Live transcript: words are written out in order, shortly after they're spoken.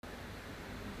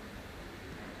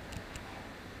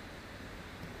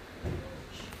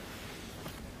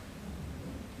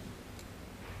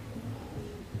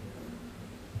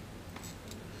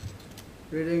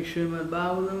Reading Srimad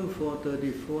Bhagavatam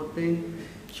 4:30-14.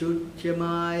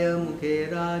 Chuchyamaya mukhe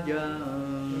raja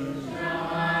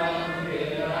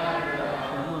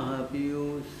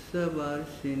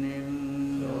Samahapiyusavarsinim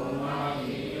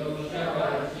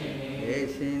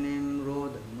Esinim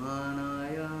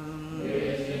rodhamanayam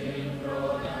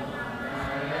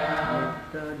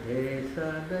Nittadhe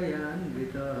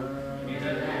sadayanvitaha.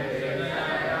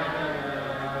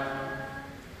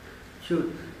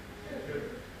 Chut,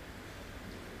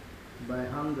 by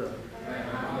hunger,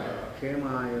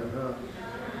 Kemayaha,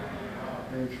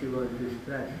 and she was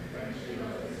distressed.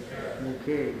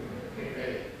 Mukhe,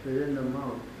 within the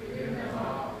mouth,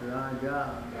 Raja,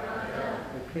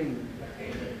 the king,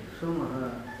 Somaha,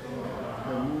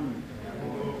 the moon,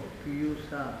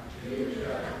 Piyusa,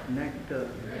 nectar,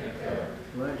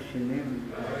 Varshinim,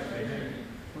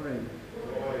 oil,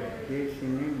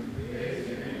 Desinim,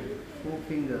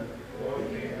 forefinger,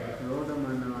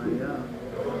 Rodamanaya,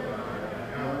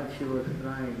 while she was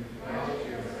crying,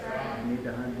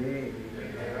 Nidahade,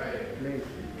 place,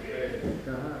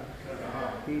 Taha,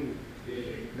 he,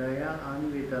 Daya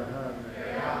Anvitaha,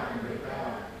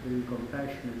 being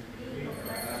compassionate.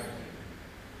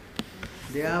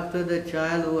 Thereafter the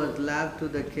child who was left to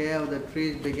the care of the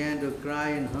trees began to cry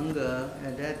in hunger.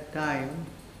 At that time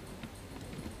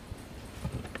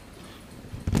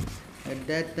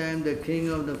the king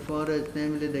of the forest,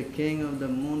 namely the king of the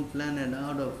moon planet,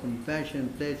 out of compassion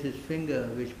placed his finger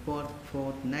which poured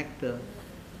forth nectar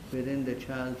within the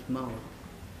child's mouth.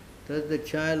 Thus the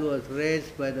child was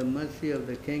raised by the mercy of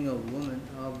the king of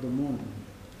the moon.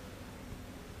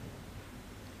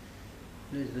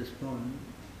 Please respond.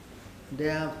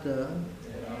 Thereafter,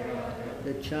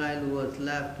 the child who was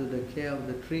left to the care of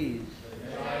the trees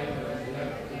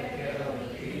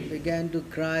began to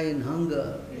cry in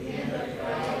hunger.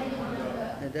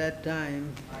 At that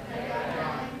time,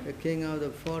 the king of the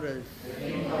forest,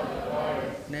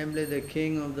 namely the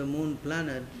king of the moon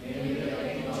planet,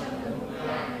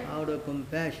 out of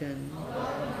compassion,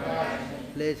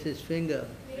 placed his finger,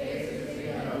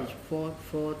 which poured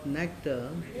forth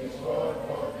nectar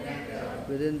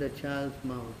within the child's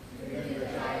mouth.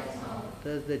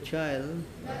 Thus the child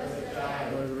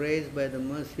was raised by the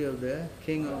mercy of the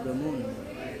king of the moon.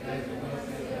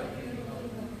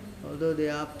 Although the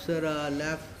Apsara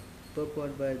left,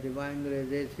 purport by Divine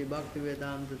Grace A.C.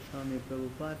 Bhaktivedanta Swami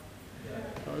Prabhupada,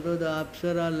 although the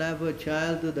Apsara left a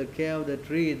child to the care of the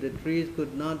trees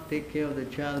could not take care of the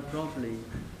child properly.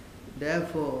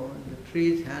 Therefore, the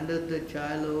trees handed the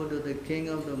child over to the king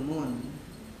of the moon.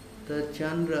 The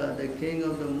Chandra, the king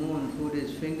of the moon, put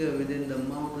his finger within the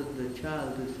mouth of the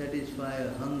child to satisfy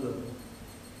her hunger.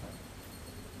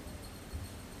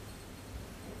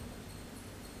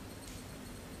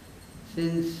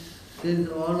 Since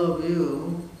all of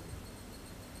you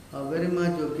are very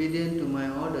much obedient to my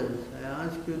orders, I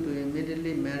ask you to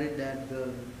immediately marry that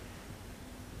girl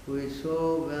who is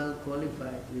so well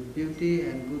qualified with beauty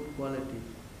and good quality.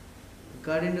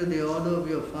 According to the order of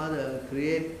your father,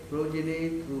 create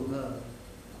progeny through her.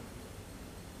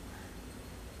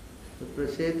 The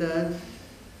Prasetas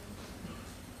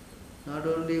not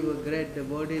only were great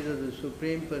devotees of the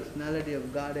Supreme Personality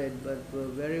of Godhead, but were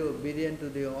very obedient to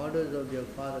the orders of their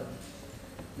father.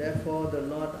 Therefore, the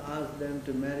Lord asked them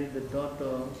to marry the daughter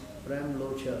of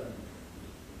Premlocha.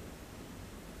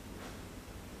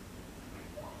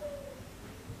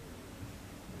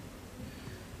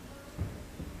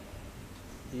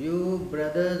 You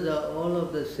brothers are all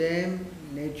of the same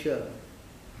nature,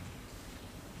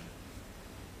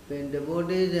 being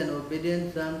devotees and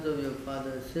obedient sons of your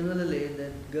father. Similarly,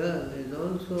 that girl is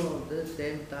also of the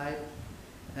same type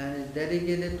and is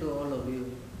dedicated to all of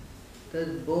you. Thus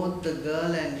both the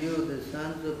girl and you, the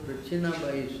sons of Prachina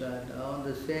Bhaishat, are on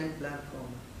the same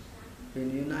platform,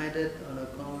 being united on a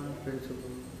common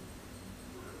principle.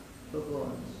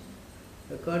 Purport.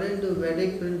 According to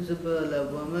Vedic principle, a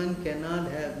woman cannot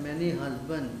have many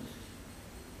husbands,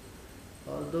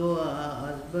 although a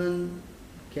husband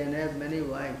can have many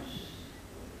wives.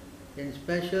 In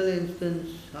special instance,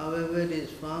 however, it is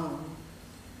found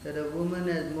that a woman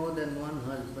has more than one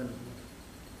husband.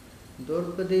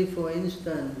 Draupadi, for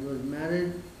instance, was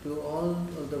married to all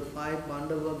of the 5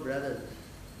 Pandava brothers.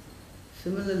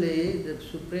 Similarly, the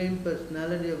Supreme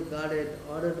Personality of Godhead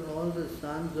ordered all the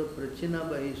sons of Prachina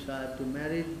Bhaishat to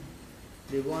marry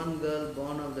the one girl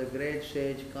born of the great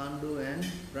sage Kandu and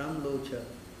Pramlocha.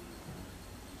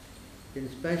 In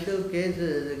special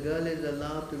cases, a girl is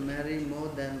allowed to marry more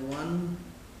than one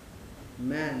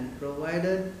man,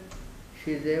 provided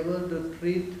she is able to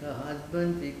treat her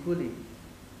husband equally.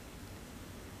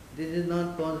 This is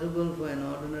not possible for an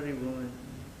ordinary woman.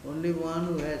 Only one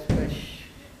who has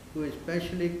who is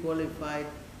specially qualified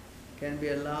can be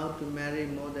allowed to marry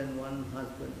more than one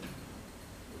husband.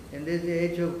 In this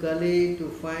age of Kali, to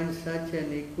find such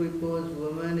an equiposed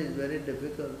woman is very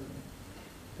difficult.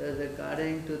 Thus,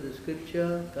 according to the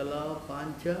scripture, Kala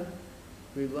Pancha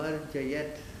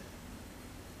Vivarjayat.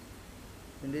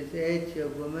 In this age, a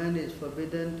woman is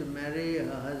forbidden to marry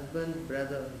her husband's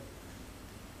brother.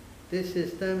 This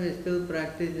system is still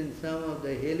practiced in some of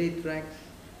the hilly tracts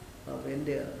of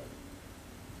India.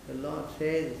 The Lord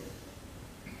says,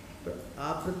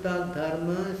 Aprata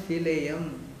dharma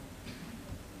sileyam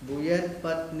bhuyat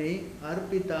patni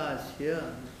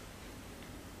arpitasya.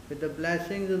 With the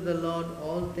blessings of the Lord,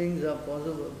 all things are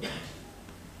possible.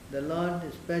 The Lord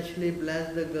especially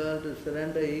blessed the girl to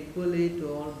surrender equally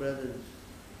to all brothers.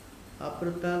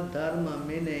 Aprata dharma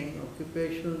meaning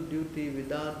occupational duty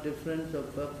without difference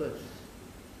of purpose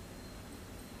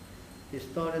is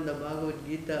taught in the Bhagavad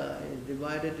Gita, is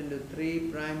divided into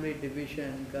three primary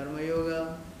divisions: Karma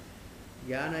Yoga,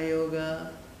 Jnana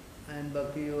Yoga and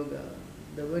Bhakti Yoga.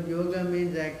 The word yoga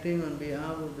means acting on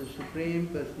behalf of the Supreme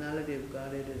Personality of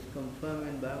God. It is confirmed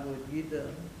in Bhagavad Gita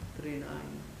 3.9.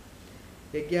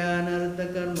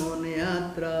 Yajnanartha karmo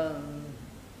niyatra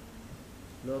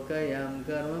lokayam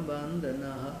karma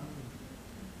bandhanaha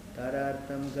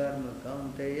tarartam karma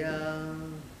kaunteya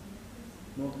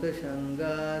mukta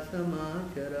shanga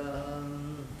samachara.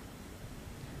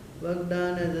 Work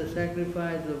done as a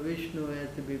sacrifice of Vishnu has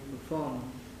to be performed.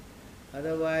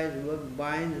 Otherwise, work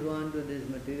binds one to this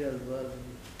material world.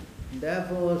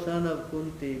 Therefore, son of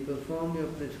Kunti, perform your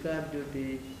prescribed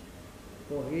duties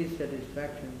for his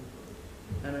satisfaction.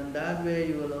 And in that way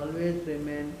you will always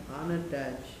remain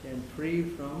unattached and free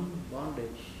from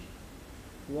bondage.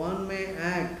 One may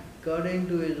act according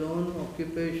to his own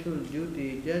occupational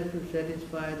duty just to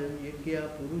satisfy the Yajna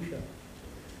Purusha,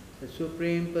 the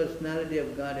Supreme Personality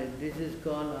of Godhead. This is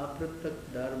called Apratak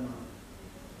Dharma.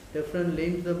 Different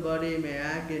limbs of the body may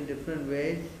act in different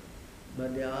ways,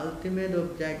 but the ultimate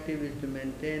objective is to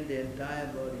maintain the entire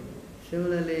body.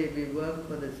 Similarly, if we work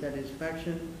for the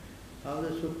satisfaction of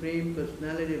the Supreme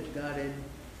Personality of Godhead,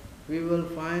 we will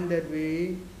find that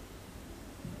we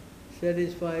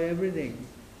satisfy everything.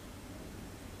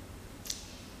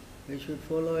 We should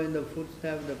follow in the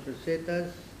footsteps of the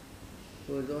Prasetas,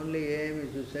 whose only aim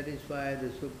is to satisfy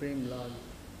the Supreme Lord.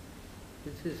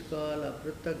 This is called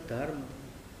Apratak Dharma.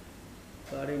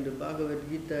 According to Bhagavad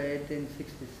Gita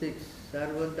 1866,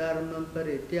 Sarva Dharma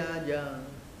Parityaja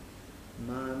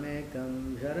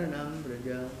Mamekam Sharanam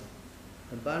Braja.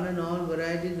 Abandon all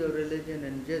varieties of religion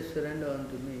and just surrender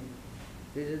unto me.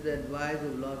 This is the advice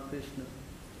of Lord Krishna.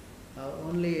 Our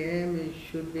only aim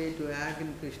should be to act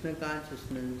in Krishna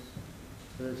consciousness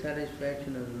for the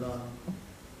satisfaction of the Lord.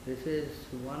 This is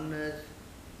oneness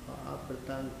or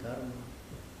Apratak Dharma.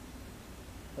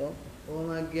 Om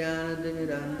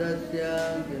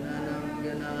Ajnanatimirandasya Jnanam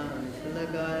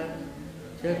Jnanashalakaya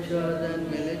Chakshurdan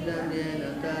Militam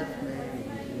Yena Tasmai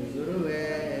Shri Guruve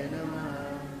Namaha.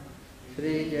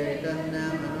 Shri Chaitanya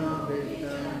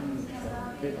Manobhishtam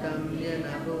Pitam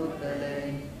Yena Bhutale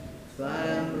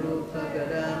Swayam Rupa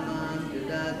Gadaman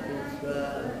Jidati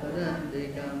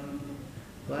Swapadandikam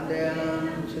Vandeham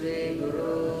Shri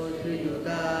Guru Shri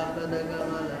Yuta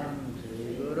Padakamalam Shri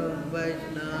Gurum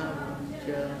Vaishnavam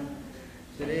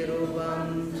Shri Rupam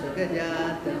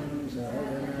Sakajatam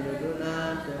Sahagana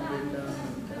Raghunatham Vitam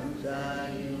Tam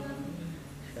Sahim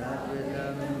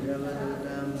Shadvitam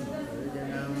Javadutam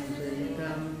Arjanam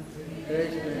Sahitam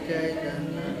Krishna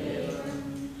Chaitanya Devam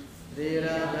Shri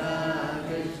Radha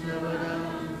Krishna Vadam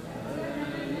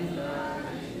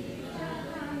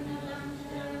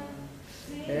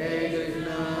Hey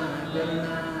Krishna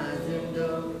Karuna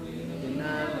Sindhu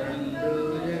Dinabandhu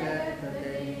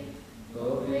Jagatpate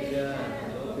Gopisha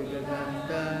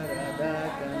Gopikakanta Radha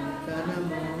Kanta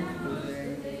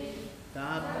Namostute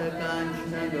Tapta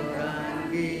Kanchana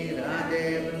Gaurangi Radhe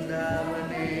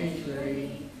Vrindavaneshwari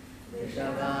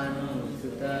Rishabhanu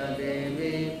Sutta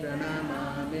Devi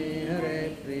Pranamami Hare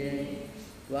Priye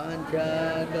Vancha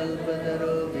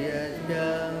Kalpatarubhyascha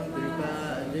Kripa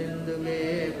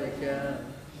Sindhukevacha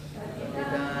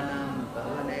Patitanam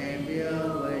Pavanebhyo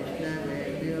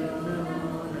Vaishnavebhyo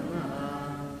Namo Namaha.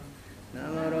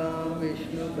 Namaram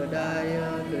Vishnu Padaya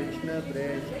Krishna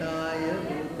Prestaya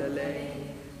Bhutale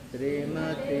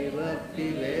Srimati Bhakti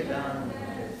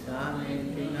Vedanta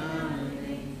Swamiti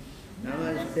Namani.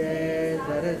 Namaste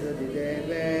Saraswati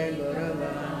Deve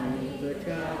Gauravani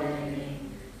Pracharini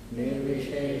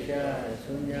Nirvishesha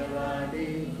Sunyavadi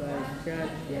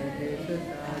Paschatya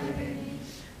Desatarine.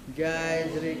 Jai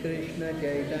Sri Krishna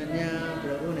Chaitanya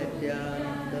Prabhu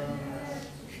Nityananda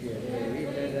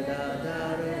Advaita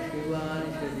Gadadhara Shivan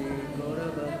Shri Gaura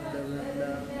Bhakta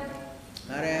Vrinda.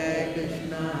 Hare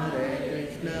Krishna,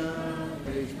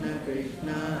 Krishna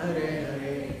Krishna, Hare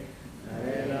Hare,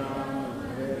 Hare Rama,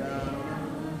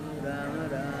 Rama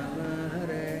Rama,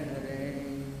 Hare Hare.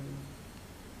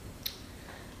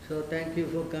 So thank you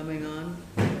for coming on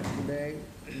today,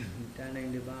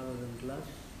 attending the Bhagavatam class.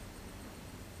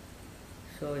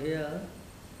 So here,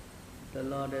 the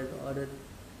Lord has ordered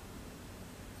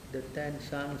the 10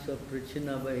 sons of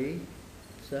Trichinabhayi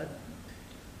Sat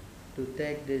to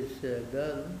take this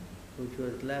girl which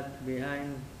was left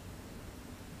behind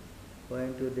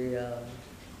going to the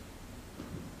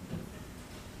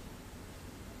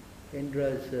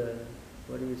Indra's,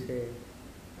 what do you say,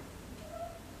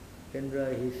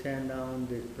 Indra, he sent down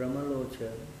this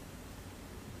Brahmalocha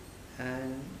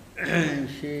and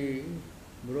she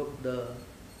broke the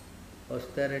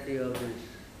austerity of this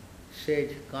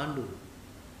sage Kandu.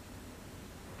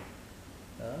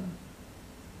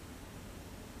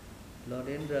 Lord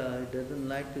Indra doesn't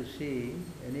like to see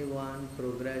anyone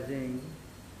progressing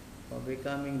or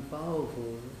becoming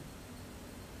powerful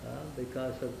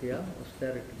because of their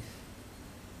austerities.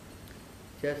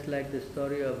 Just like the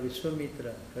story of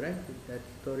Vishwamitra, correct? That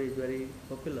story is very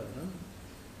popular.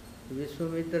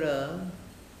 Vishwamitra,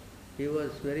 he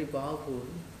was very powerful.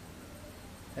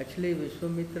 Actually,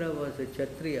 Vishwamitra was a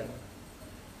Kshatriya.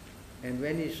 And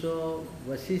when he saw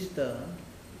Vasishtha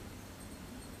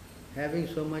having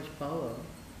so much power,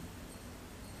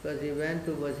 because he went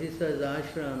to Vasishtha's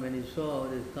ashram and he saw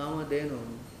this Kamadhenu,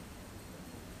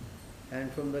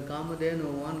 and from the Kamadhenu,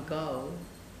 one cow,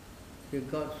 he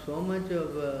got so much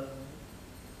of,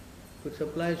 could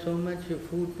supply so much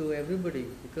food to everybody,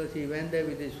 because he went there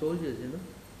with his soldiers,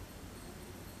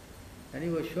 And he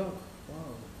was shocked.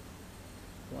 Wow,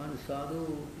 one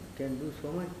sadhu can do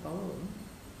so much power.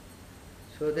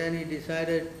 So then he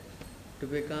decided to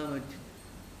become a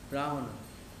Brahmana.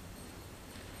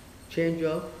 Change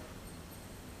of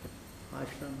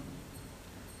ashram.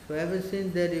 So ever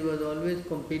since that he was always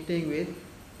competing with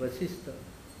Vasishtha.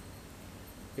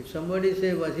 If somebody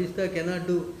say Vasishtha cannot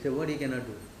do, say what he cannot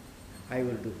do? I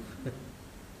will do.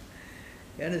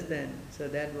 You understand? So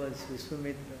that was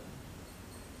Vishwamitra.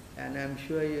 And I'm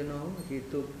sure you know, he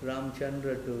took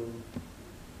Ramchandra to,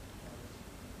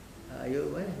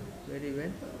 where he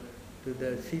went? To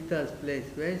the Sita's place.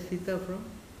 Where is Sita from?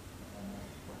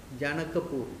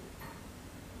 Janakapur.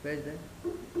 Where is that?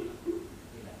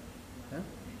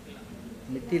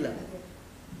 Mithila.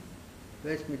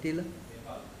 Where is Mithila?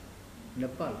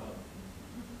 Nepal.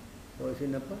 Oh, is it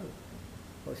Nepal?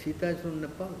 Oh, Sita is from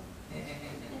Nepal.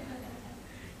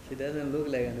 She doesn't look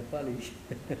like a Nepali.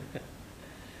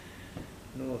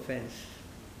 No offense.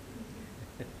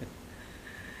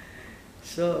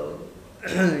 So,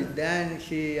 then of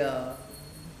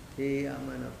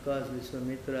course,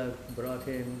 Vishwamitra brought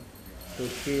him to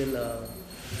kill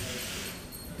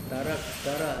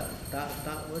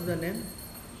what's the name?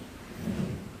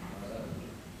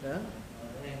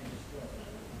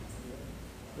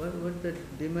 What's the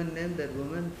demon name, that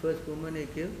woman, first woman he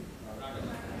killed?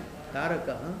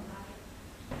 Taraka, huh?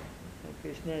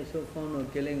 Krishna is so fond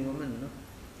of killing women, no?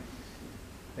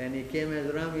 When he came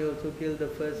as Ram, he also killed the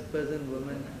first person,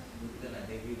 woman.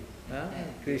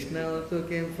 Krishna also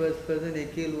came first person he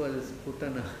killed was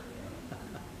Putana.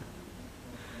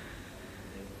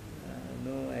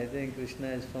 No, I think Krishna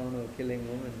is fond of killing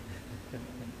women.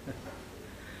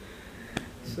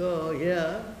 So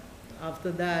here,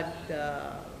 after that,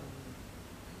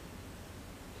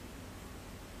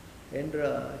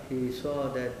 Indra, he saw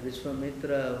that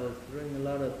Vishwamitra was doing a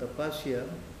lot of tapasya.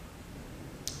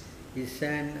 He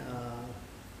sent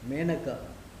Menaka,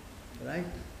 right?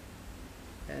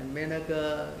 And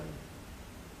Menaka,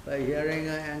 by hearing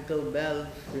her ankle bells,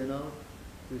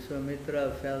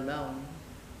 Vishwamitra fell down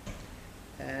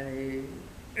and he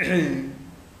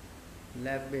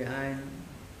left behind,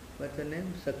 what's her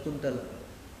name? Sakuntala,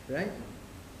 right?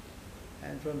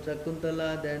 And from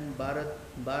Sakuntala then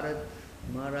Bharat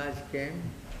Maharaj came.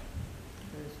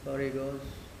 The story goes.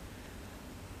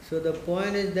 So the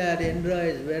point is that Indra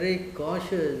is very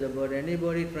cautious about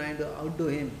anybody trying to outdo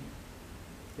him.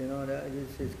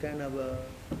 It's kind of a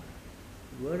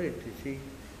worried, you see.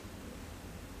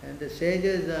 And the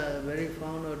sages are very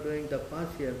fond of doing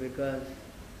tapasya because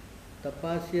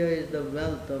tapasya is the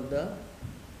wealth of the,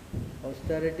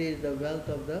 austerity is the wealth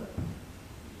of the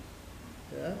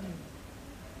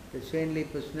saintly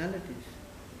personalities.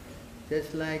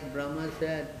 Just like Brahma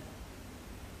said,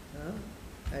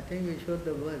 I think we showed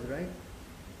the verse, right?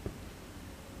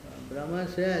 Brahma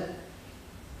said,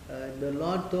 the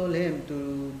Lord told him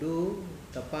to do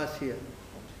tapasya.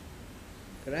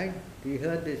 correct? He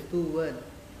heard these two words,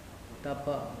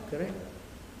 tapa, correct?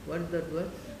 What is that word?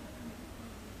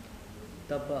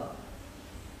 Tapa.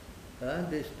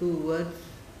 These two words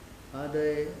are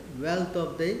the wealth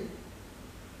of the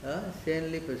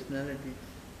saintly personalities.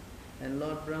 And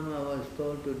Lord Brahma was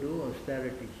told to do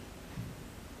austerity.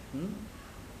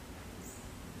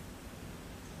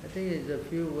 I think it's a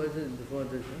few verses before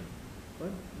this.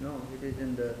 What? No, it is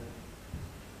in the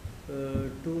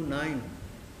 2:9.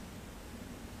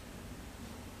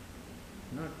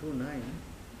 Not 2:9.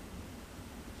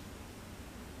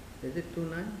 Is it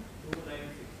 2:9?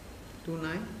 296.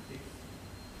 2:9?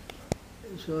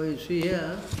 So you see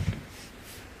here,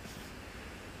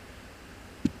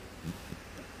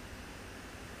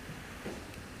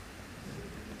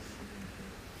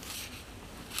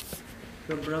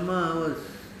 so Brahma was,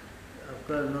 of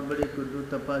course nobody could do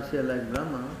tapasya like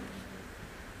Brahma,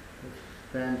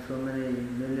 spent so many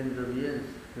millions of years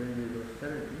doing his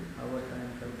austerity, our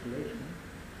time calculation.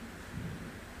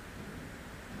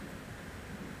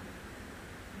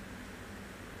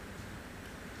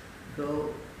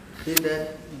 So, see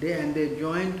that they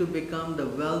joined to become the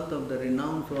wealth of the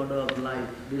renounced order of life.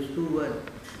 These two words,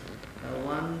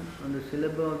 one on the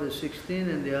syllable of the 16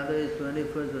 and the other is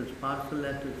 21st, as partial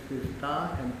letters is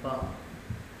ta and pa.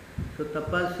 So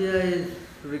tapasya is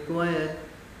required.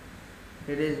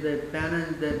 It is the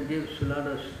penance that gives a lot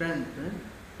of strength.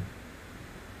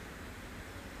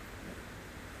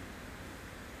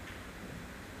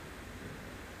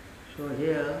 So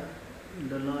here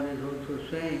the Lord is also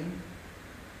saying,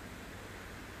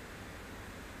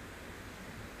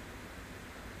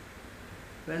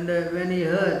 when he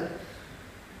heard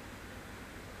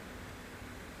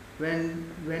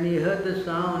the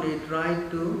sound, he tried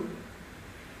to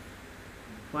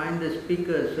find the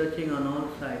speaker searching on all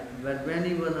sides. But when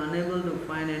he was unable to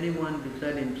find anyone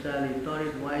beside himself, he thought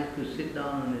it wise to sit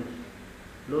down on his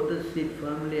lotus seat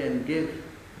firmly and give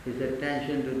his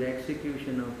attention to the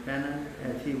execution of penance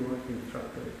as he was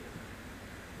instructed.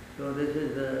 So this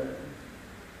is a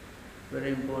very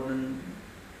important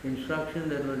instruction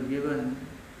that was given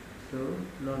to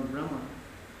Lord Brahma.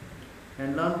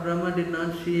 And Lord Brahma did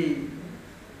not see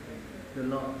the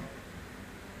Lord.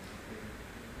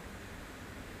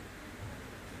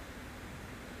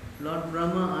 Lord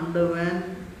Brahma underwent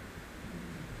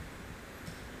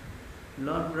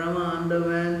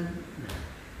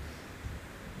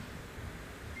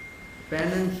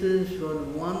penances for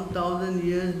 1,000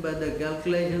 years by the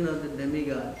calculation of the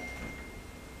demigod.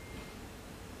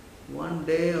 1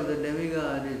 day of the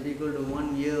demigod is equal to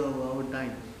 1 year of our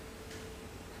time.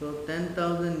 So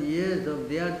 10,000 years of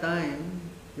their time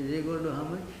is equal to how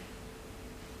much?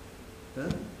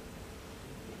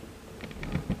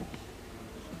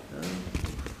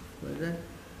 What is that?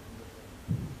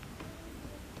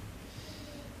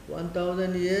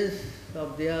 1,000 years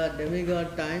of their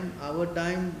demigod time, our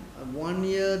time, 1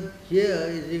 year here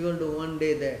is equal to 1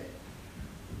 day there.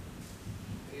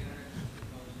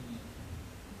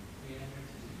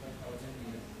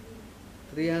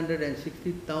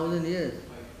 360,000 years.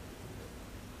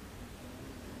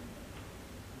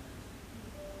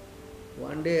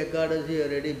 One day Ekadasi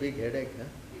already big headache.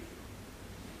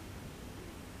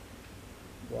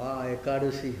 Wow,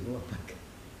 Ekadasi.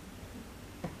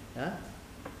 Huh?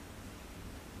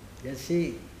 Just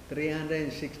see,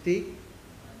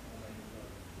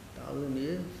 360,000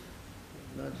 years.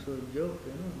 Not so joke,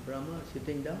 Brahma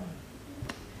sitting down.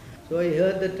 So he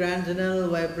heard the transcendental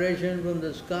vibration from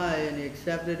the sky and he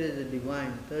accepted it as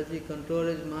divine. Thus he controlled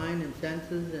his mind and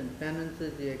senses, and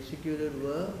penances he executed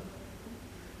were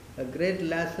a great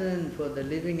lesson for the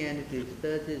living entities.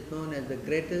 Thus is known as the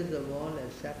greatest of all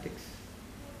ascetics.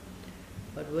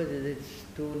 What was it? It's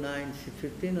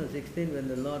 2:9:15 or 16 when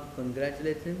the Lord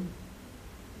congratulates him.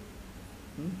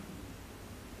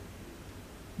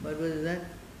 What was that?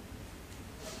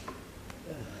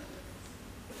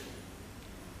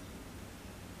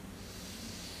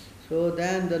 So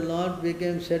then the Lord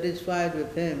became satisfied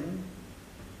with him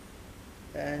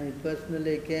and he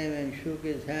personally came and shook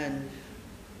his hands.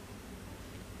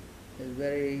 He was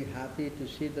very happy to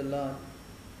see the Lord.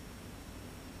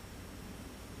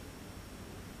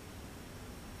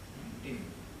 19.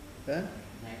 Huh?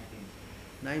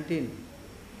 19.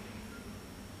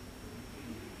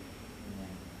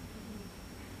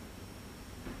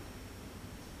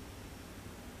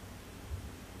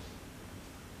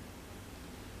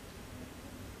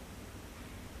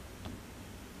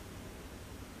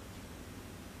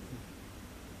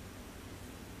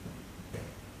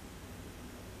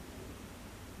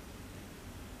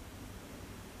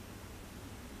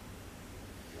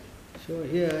 So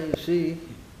here you see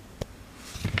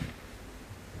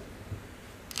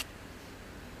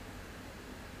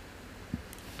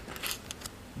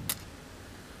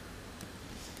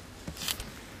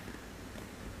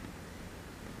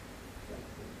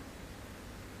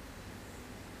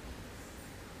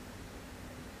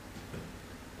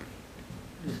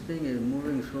thing is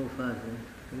moving so fast.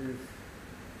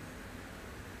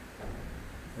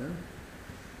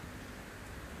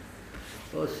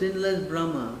 Oh, sinless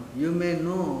Brahma, you may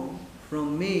know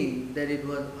from me that it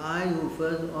was I who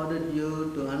first ordered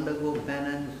you to undergo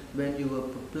penance when you were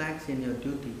perplexed in your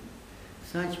duty.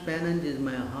 Such penance is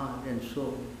my heart and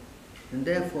soul, and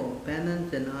therefore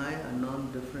penance and I are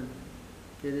non-different.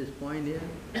 See this point here?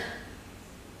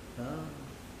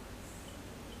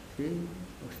 See,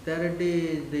 austerity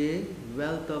is the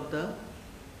wealth of the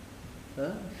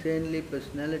saintly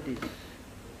personalities,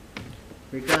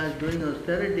 because doing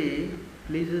austerity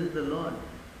pleases the Lord.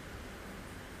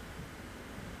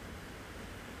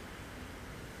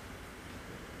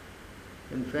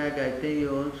 In fact, I think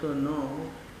you also know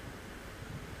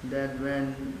that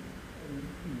when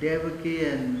Devaki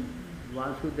and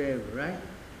Vasudeva, right?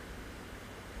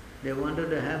 They wanted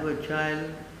to have a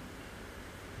child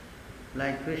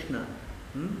like Krishna.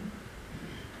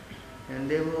 And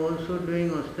they were also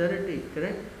doing austerity,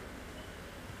 correct?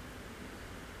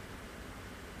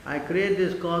 I create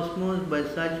this cosmos by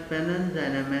such penance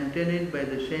and I maintain it by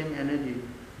the same energy.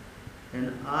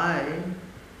 And I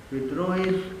withdraw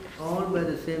it all by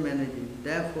the same energy.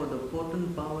 Therefore the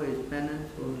potent power is penance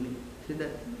only. See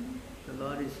that? The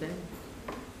Lord is saying.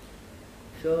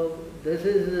 So this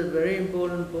is a very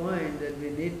important point, that we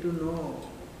need to know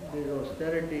this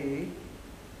austerity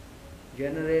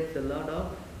generates a lot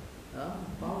of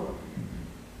power.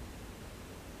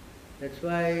 That's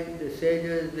why the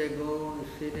sages, they go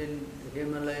sit in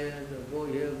Himalayas, or go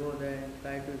here, go there,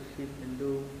 try to sit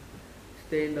and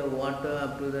stay in the water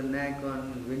up to the neck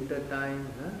on winter time.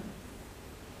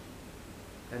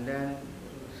 And then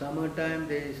summertime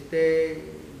they stay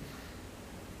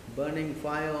burning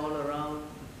fire all around.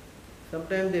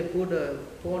 Sometimes they put a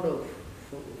pot of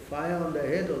fire on the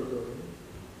head also.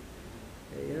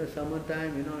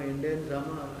 Summertime, Indian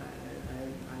summer, I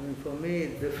mean for me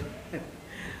it's different.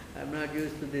 I'm not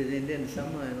used to this Indian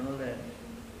summer and all that.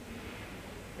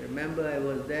 Remember I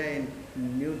was there in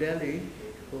New Delhi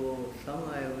for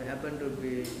summer. I happened to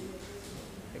be,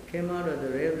 I came out of the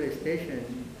railway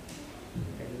station,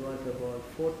 it was about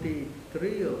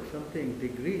 43 or something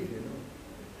degrees,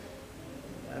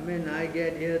 I mean, I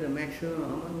get here the maximum,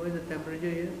 how much was the temperature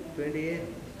here? 28,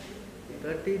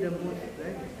 30 the most,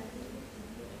 right?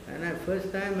 And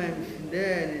first time I'm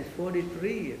there and it's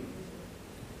 43,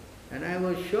 And I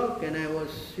was shocked, and I was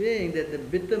seeing that the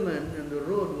bitumen on the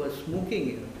road was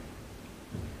smoking,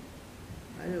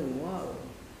 I said, wow,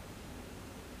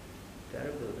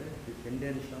 terrible, right? This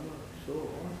Indian summer, so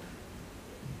hot.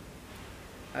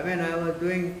 I mean, I was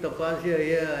doing tapasya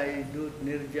here, I do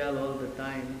nirjal all the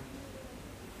time.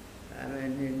 I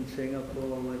mean, in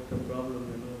Singapore, what's the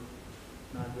problem,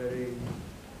 not very.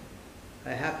 I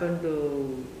happened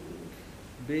to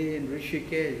be in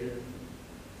Rishikesh,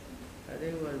 I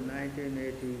think it was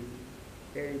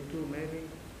 1982 maybe.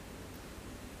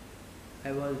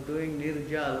 I was doing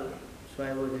Nirjal, so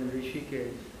I was in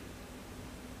Rishikesh.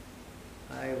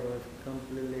 I was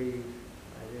completely,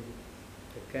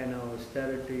 the kind of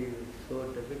austerity was so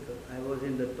difficult. I was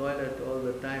in the toilet all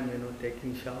the time,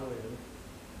 taking shower,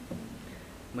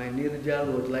 My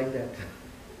Nirjal was like that.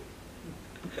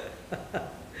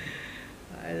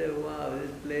 I said, wow,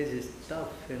 this place is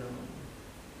tough,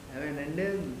 I mean,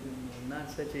 India is not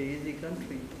such an easy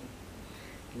country.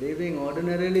 Living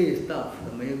ordinarily is tough. I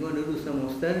mean, you're going to do some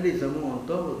austerity, some more on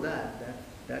top of that.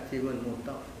 That's even more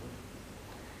tough.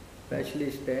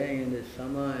 Especially staying in the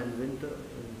summer and winter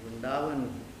in Vrindavan.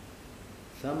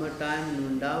 Summertime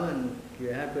in Vrindavan, you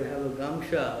have to have a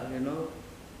gamsha,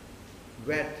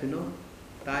 wet,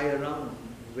 tie around,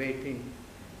 waiting.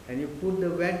 And you put the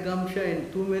wet gamsha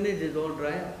in 2 minutes, it's all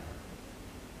dry up.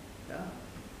 Yeah?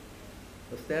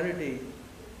 Austerity.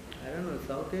 I don't know,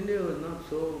 South India was not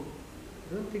so,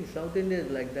 I don't think South India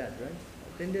is like that, right?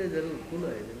 South India is a little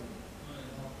cooler,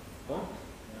 What?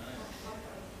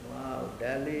 Wow,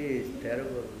 Delhi is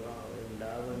terrible. Wow,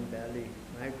 Vrindavan, Delhi,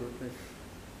 my goodness.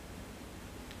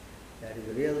 That is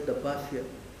real tapasya.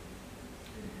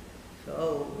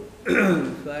 So,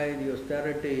 that's why the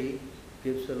austerity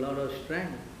gives a lot of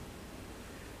strength.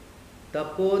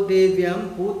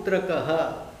 Tapodevyam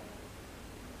putrakaha.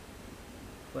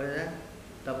 What is that?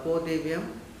 Tapodevyam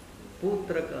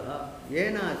putrakaha.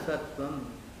 Yena sattvam.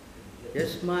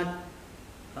 Yasmat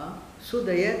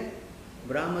sudayat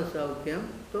brahma saukyam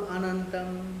to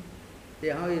anantam. See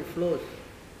how it flows.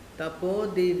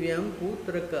 Tapodevyam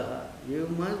putrakaha. You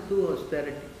must do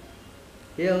austerity.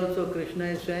 Here also Krishna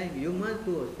is saying, you must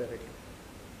do austerity.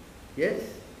 Yes?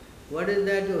 What is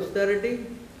that austerity?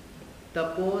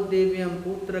 Tapo devyam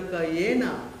putraka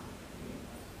yena.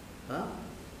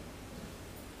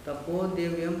 Tapo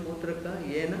devyam putraka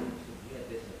yena.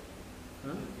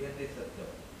 Huh?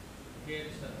 Here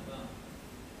Sattvam.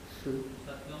 Su-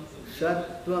 Sattvam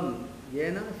Sukhyate. Sattvam.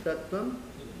 Yena sattvam.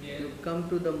 You Sukhyate. come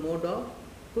to the mode of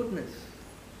goodness.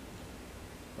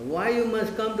 Why you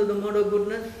must come to the mode of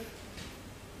goodness?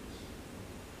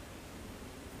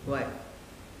 Why?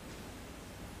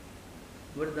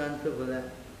 What is the answer for that?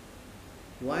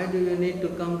 Why do you need to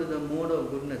come to the mode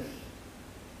of goodness?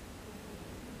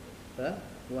 Huh?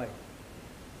 Why?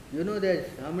 You know there's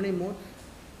how many modes?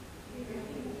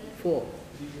 4.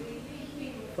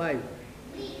 5.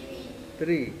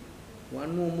 3.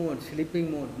 One more mode,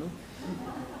 sleeping mode, no?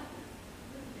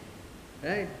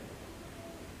 Right?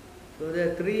 So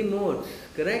there are 3 modes,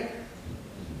 correct?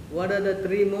 What are the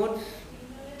 3 modes?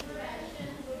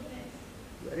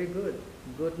 Very good.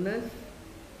 Goodness,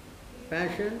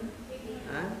 passion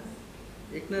and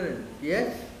ignorance.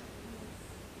 Yes?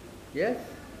 Yes?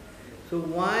 So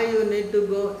why you need to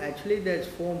go? Actually there's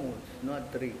 4 modes,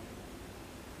 not 3.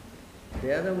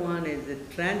 The other one is the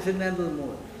transcendental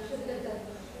mode.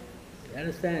 You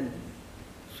understand?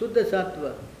 Suddha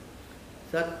Sattva.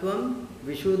 Sattvam,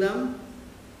 Vishuddham,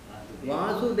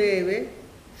 Vasudeve,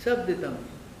 Sabditam.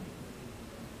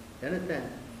 You understand?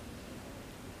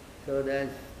 So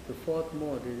that's the 4th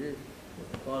mode, it is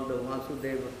called the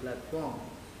Vasudeva platform.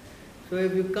 So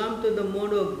if you come to the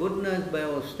mode of goodness by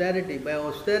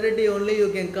austerity only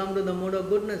you can come to the mode of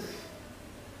goodness.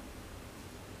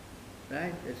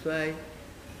 Right? That's why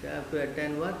you have to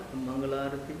attend what?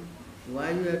 Mangalarati.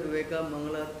 Why you have to wake up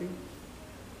Mangalarati?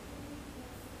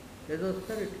 There's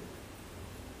austerity.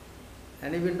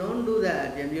 And if you don't do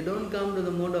that, and you don't come to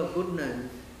the mode of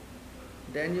goodness,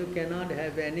 then you cannot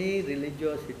have any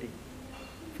religiosity.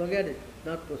 Forget it,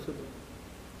 not possible.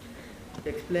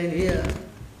 Explain here.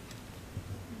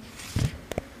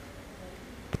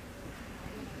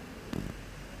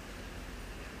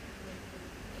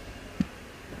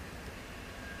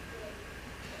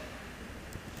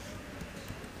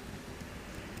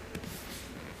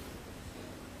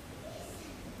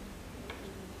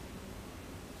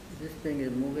 This thing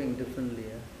is moving differently.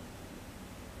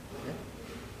 Yeah?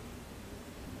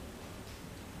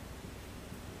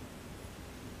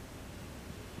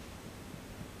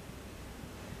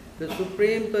 The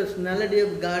Supreme Personality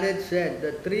of Godhead said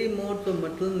the 3 modes of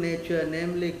material nature,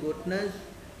 namely goodness,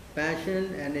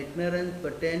 passion and ignorance,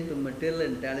 pertain to material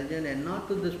intelligence and not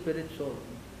to the spirit soul.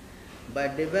 By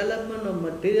development of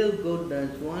material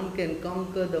goodness, one can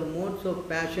conquer the modes of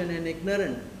passion and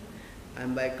ignorance.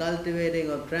 And by cultivating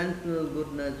of transcendental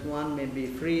goodness, one may be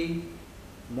free,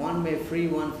 one may free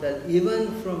oneself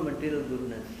even from material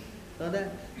goodness. So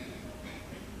that?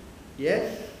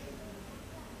 Yes?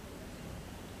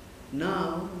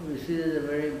 Now, this is a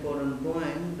very important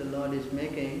point the Lord is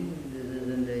making. This is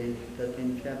in the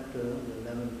 13th chapter, the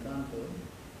 11th canto.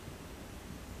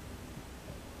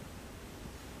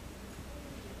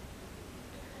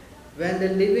 When the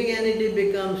living entity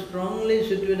becomes strongly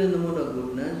situated in the mode of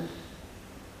goodness,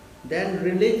 then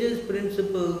religious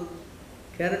principles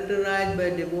characterized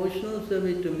by devotional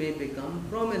service to me become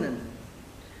prominent.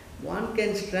 One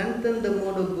can strengthen the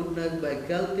mode of goodness by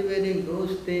cultivating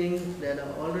those things that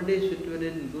are already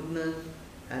situated in goodness,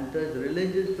 and thus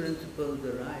religious principles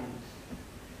arise.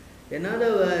 In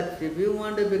other words, if you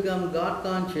want to become God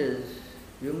conscious,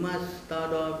 you must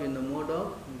start off in the mode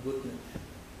of goodness.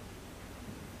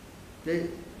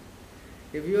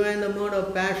 If you are in the mode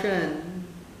of passion,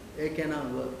 it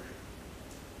cannot work.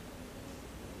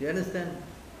 You understand?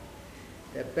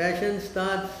 The passion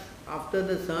starts after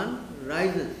the sun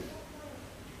rises.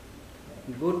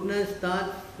 Goodness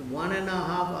starts 1.5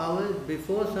 hours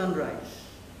before sunrise.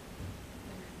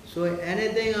 So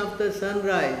anything after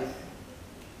sunrise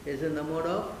is in the mode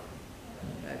of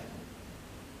passion.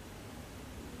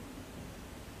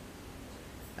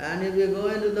 And if you go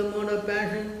into the mode of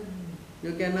passion,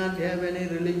 you cannot have any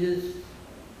religious,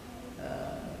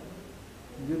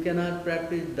 you cannot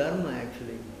practice dharma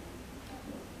actually.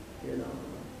 You know.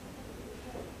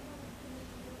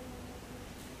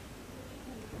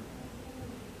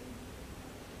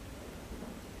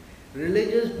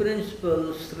 Religious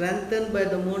principles strengthened by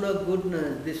the mode of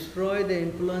goodness destroy the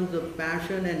influence of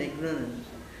passion and ignorance.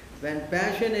 When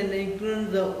passion and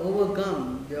ignorance are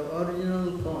overcome, their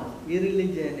original cause,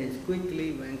 irreligion, is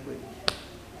quickly vanquished.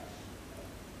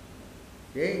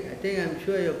 Okay? I'm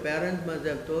sure your parents must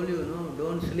have told you, no,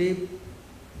 don't sleep.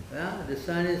 Yeah? The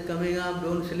sun is coming up,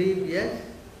 don't sleep. Yes?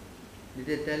 Did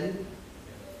they tell you?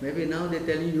 Maybe now they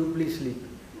tell you please sleep.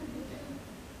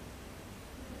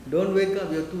 Don't wake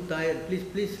up, you're too tired.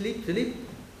 Please sleep.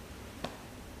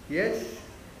 Yes?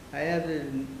 I have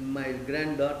my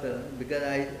granddaughter, because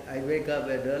I wake up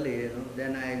at early,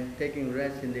 then I'm taking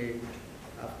rest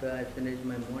after I finish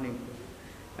my morning.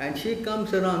 And she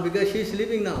comes around, because she's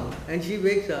sleeping now, and she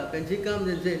wakes up and she comes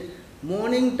and says,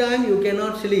 morning time you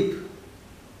cannot sleep.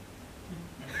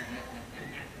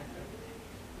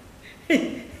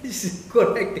 She's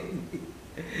correcting me.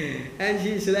 And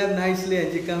she slept nicely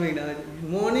and she coming down.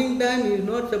 Morning time you're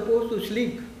not supposed to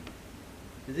sleep.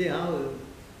 You see how,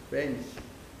 friends?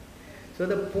 So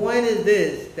the point is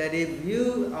this, that if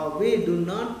you or we do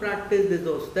not practice this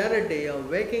austerity of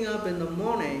waking up in the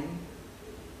morning,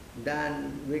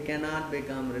 then we cannot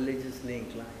become religiously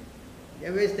inclined. We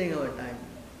are wasting our time,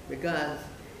 because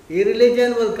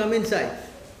irreligion will come inside.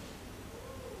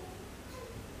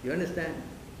 You understand?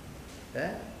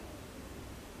 Eh?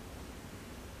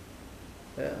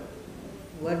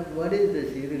 What is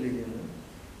this irreligion?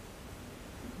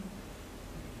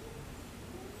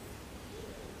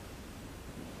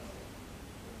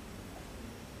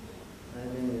 I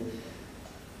think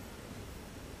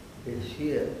it's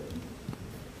here.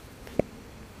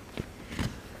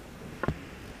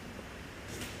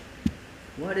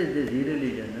 What is this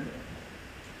irreligion?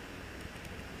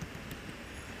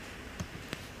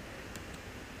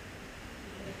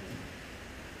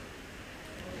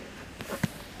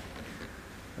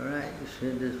 Alright,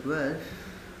 so this verse.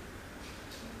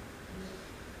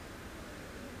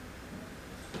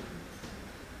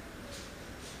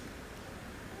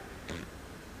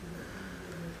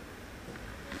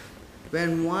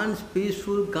 When one's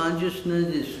peaceful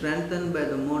consciousness is strengthened by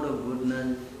the mode of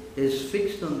goodness, is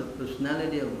fixed on the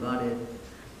personality of Godhead,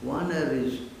 one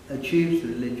achieves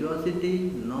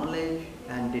religiosity, knowledge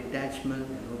and detachment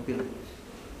and opulence.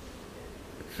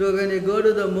 So when you go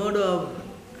to the mode of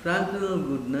transcendental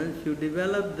goodness, you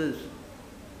develop this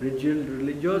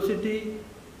religiosity,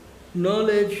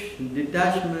 knowledge,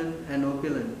 detachment and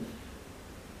opulence.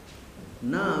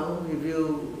 Now, if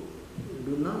you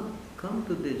do not come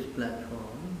to this platform,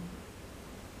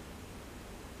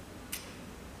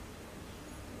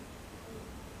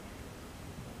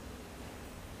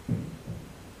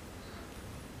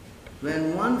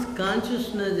 when one's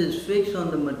consciousness is fixed on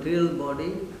the material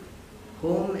body,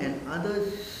 home and other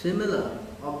similar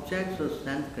objects of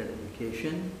sense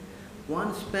gratification,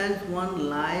 one spends one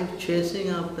life chasing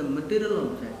after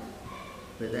material objects.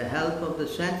 With the help of the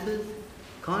senses,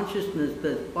 consciousness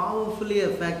thus powerfully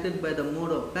affected by the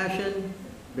mode of passion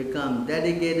becomes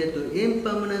dedicated to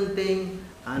impermanent things,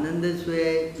 and in this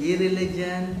way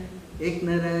irreligion,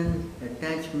 ignorance,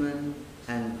 attachment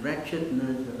and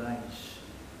wretchedness arise.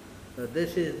 So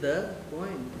this is the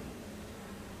point.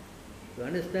 You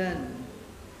understand?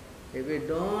 If we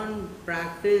don't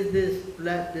practice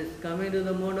this coming to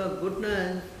the mode of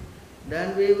goodness,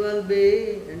 then we will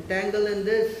be entangled in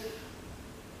this.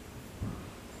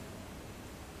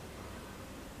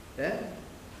 Yeah?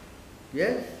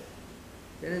 Yes?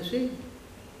 Can you see?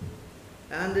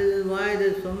 And this is why there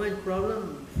is so much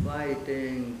problem.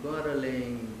 Fighting,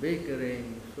 quarreling,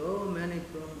 bickering, so many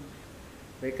problems.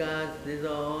 Because these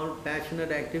are all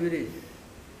passionate activities.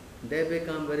 They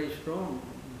become very strong,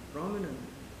 prominent.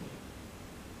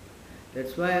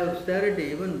 That's why austerity,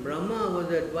 even Brahma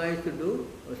was advised to do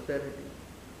austerity.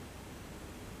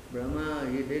 Brahma,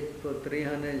 he did for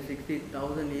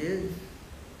 360,000 years.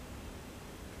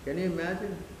 Can you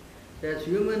imagine? As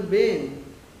human beings,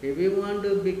 if we want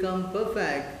to become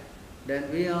perfect, then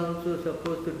we are also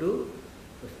supposed to do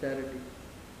austerity.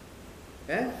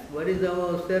 Yes? What is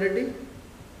our austerity?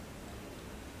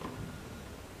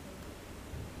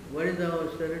 What is our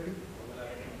austerity?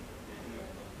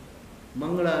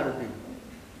 Mangalarati.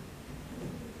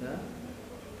 Huh?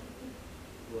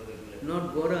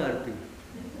 Not Gora Arati.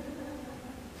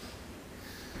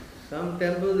 Some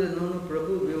temples say, no,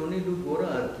 Prabhu, we only do Gora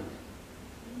Arati.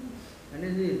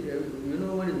 And you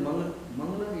know what is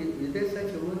Mangala? Is there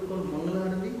such a word called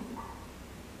Mangalarati?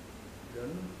 Don't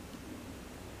know.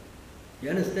 You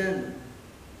understand?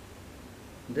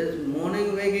 This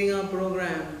morning waking up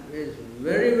program is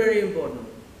very, very important.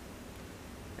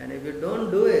 And if you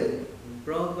don't do it,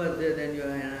 Prabhupada says, then you are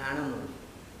an animal.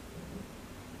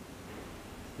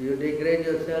 You degrade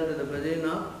yourself to the position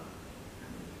of,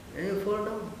 and you fall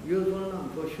down. You fall down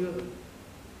for sure.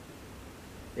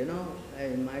 You know,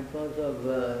 in my course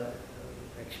of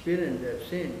experience, I've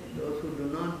seen those who do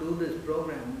not do this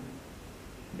program,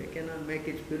 they cannot make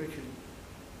it spiritually.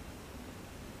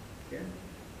 Yeah?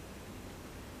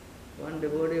 One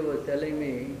devotee was telling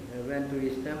me, I went to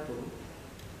his temple,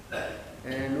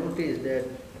 and I noticed that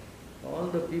all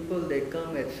the people, they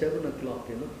come at 7 o'clock,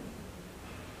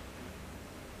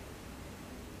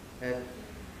 At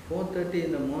 4:30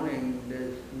 in the morning,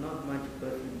 there's not much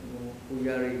person,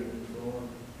 pujari and so on.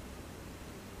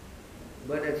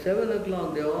 But at 7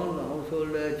 o'clock, they all,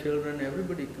 householder, children,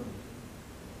 everybody comes.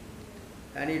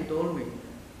 And he told me,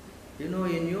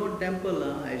 in your temple,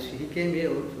 he came here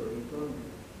also, he told me,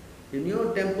 in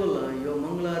your temple, your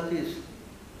Mangalarati is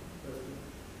first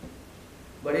class.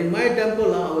 But in my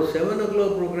temple, our 7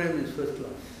 o'clock program is first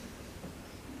class.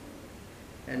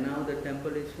 And now the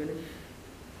temple is finished.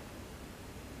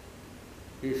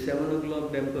 His 7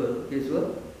 o'clock temple is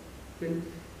what? Finished.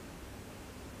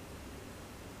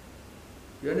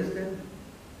 You understand?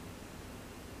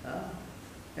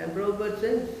 And Prabhupada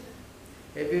says,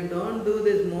 if you don't do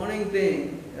this morning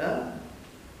thing,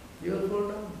 you'll fall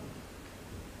down.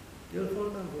 You'll fall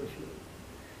down for sure.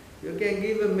 You can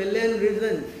give 1,000,000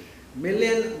 reasons,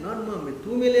 not more,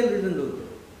 2,000,000 reasons also.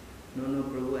 No,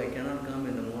 Prabhu, I cannot come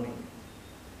in the morning.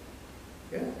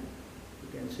 Yeah? You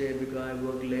can say, because I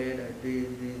work late, I this,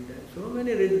 that, so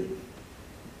many reasons.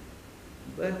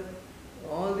 But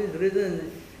all these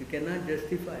reasons you cannot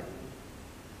justify.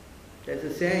 That's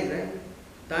a saying, right?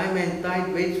 Time and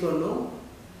tide waits for no.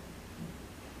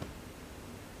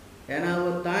 And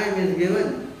our time is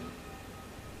given,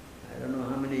 I don't know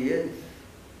how many years.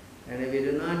 And if we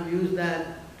do not use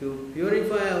that to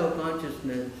purify our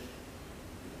consciousness,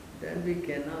 then we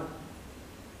cannot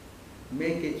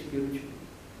make it spiritual.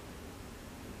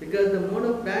 Because the mode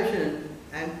of passion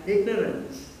and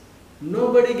ignorance,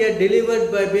 nobody gets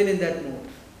delivered by being in that mode.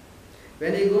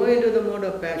 When you go into the mode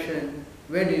of passion,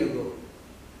 where do you go?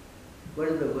 What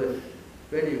is the verse?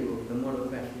 Where do you go? The mode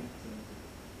of passion.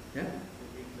 Yeah?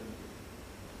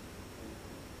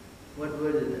 What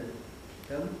verse is that?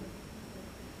 Tell me.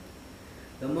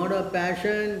 The mode of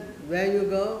passion, where you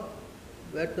go?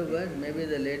 Where's the verse? Maybe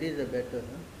the ladies are better,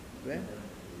 huh? Where?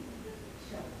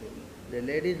 The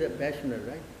ladies are passionate,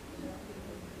 right?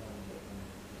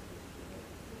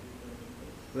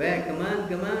 Where? Come on,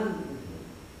 come on.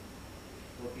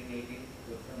 14, 18,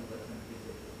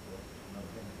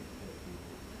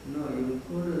 No, you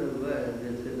go to the verse,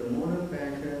 they say the mode of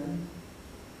passion.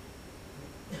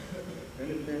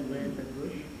 Understand where is the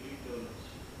good?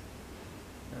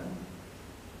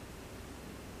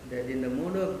 That in the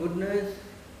mode of goodness,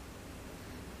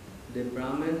 the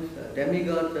Brahmins,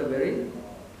 demigods are very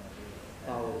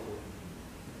powerful.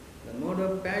 The mode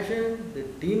of passion, the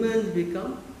demons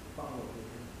become powerful.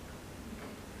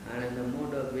 And in the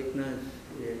mode of weakness,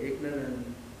 ignorance,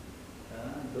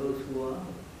 those who are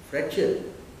fractured,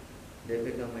 they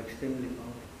become extremely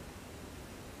powerful.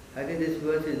 I think this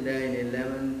verse is there in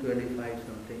 11:25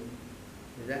 something.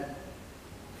 Is that?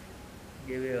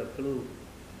 Give you a clue.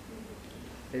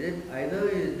 Is it either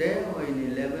is there or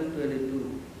in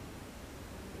 11:22?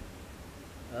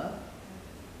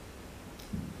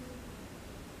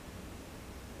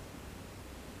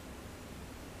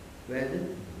 Where is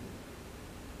it?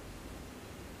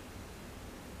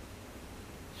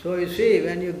 So you see,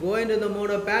 when you go into the mode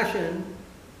of passion,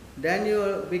 then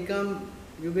you become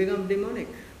demonic.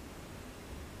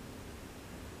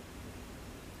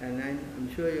 And I'm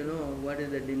sure you know what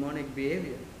is the demonic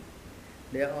behavior.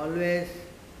 They are always,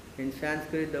 in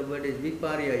Sanskrit the word is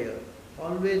viparyaya,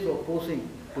 always opposing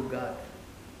to God.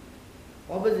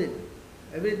 Opposite.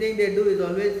 Everything they do is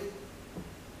always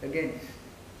against.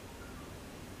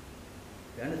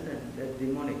 You understand? That's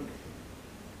demonic.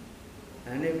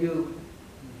 And if you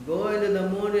go into the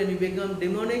mode and you become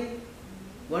demonic,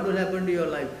 what will happen to your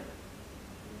life?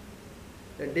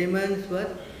 The demons, what?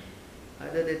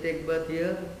 Either they take birth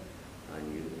here,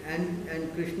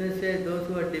 and Krishna says those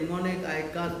who are demonic, I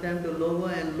cast them to lower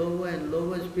and lower and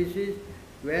lower species,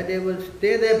 where they will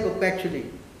stay there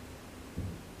perpetually.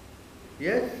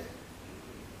 Yes?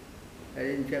 That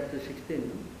is in chapter 16.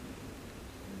 No?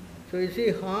 So you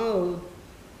see how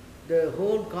the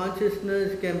whole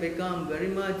consciousness can become very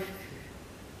much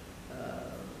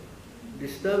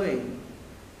disturbing,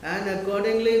 and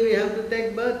accordingly we have to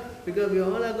take birth, because we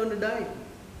all are going to die.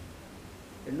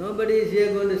 And nobody is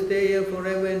here going to stay here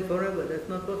forever and forever. That's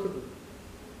not possible.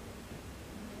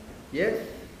 Yes?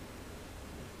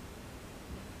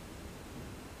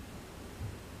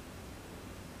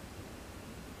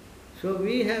 So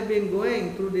we have been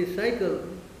going through this cycle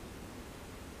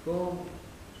for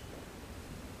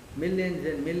millions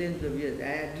and millions of years,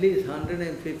 at least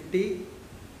 150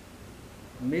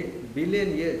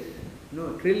 billion years,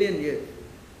 no, trillion years.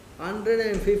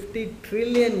 150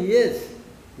 trillion years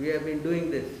we have been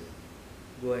doing this.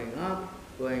 Going up,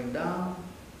 going down,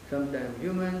 sometimes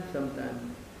human, sometimes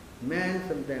man,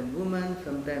 sometimes woman,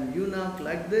 sometimes eunuch,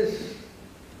 like this.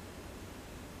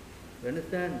 You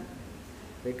understand?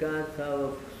 Because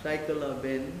our cycle has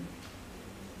been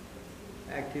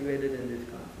activated in this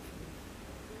consciousness.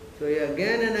 So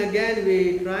again and again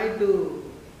we try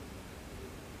to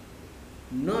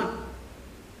not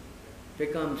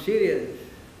become serious,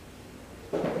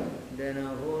 then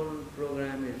our whole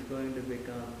program is going to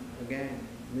become again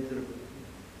miserable.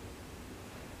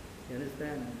 You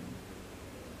understand?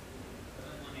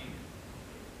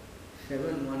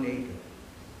 718.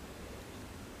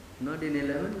 Not in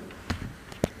 11?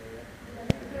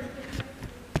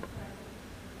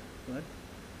 What?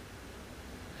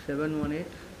 718?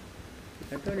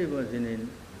 I thought it was in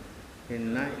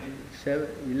 9, 7,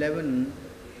 11.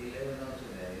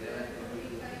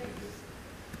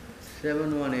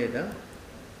 718, huh?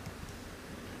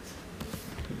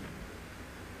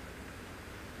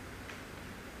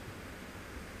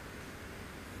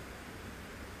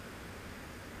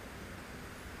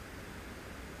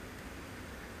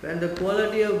 When the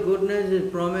quality of goodness is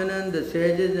prominent, the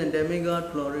sages and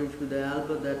demigods flourish with the help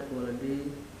of that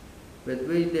quality, with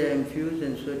which they are infused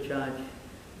and surcharged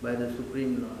by the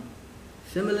Supreme Lord.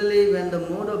 Similarly, when the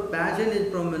mode of passion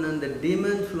is prominent, the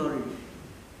demons flourish,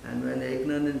 and when the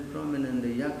ignorance is prominent,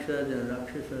 the yakshas and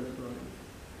rakshasas flourish.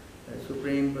 The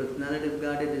Supreme Personality of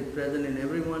Godhead is present in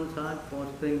everyone's heart,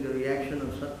 fostering the reaction of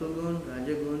Sattva Gun,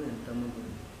 Rajagun and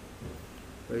Tamagun.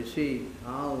 So you see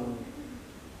how.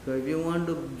 So if you want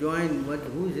to join,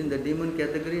 who is in the demon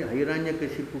category?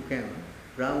 Hiranyakashipu came,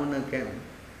 Ravana came.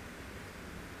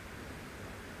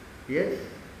 Yes?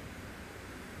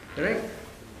 Correct?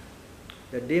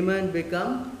 The demons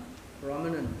become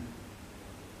prominent.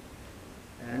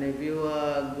 And if you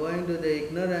are going to the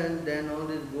ignorance, then all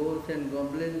these ghosts and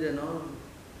goblins and all,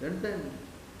 you understand?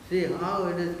 See how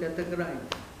it is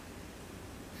categorized.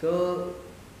 So,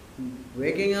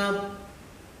 waking up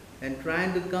and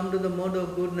trying to come to the mode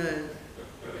of goodness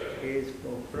is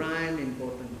of prime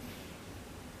importance.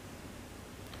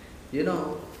 You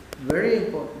know, very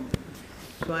important.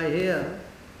 So I hear,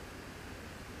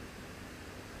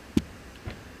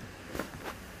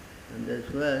 and this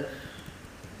verse,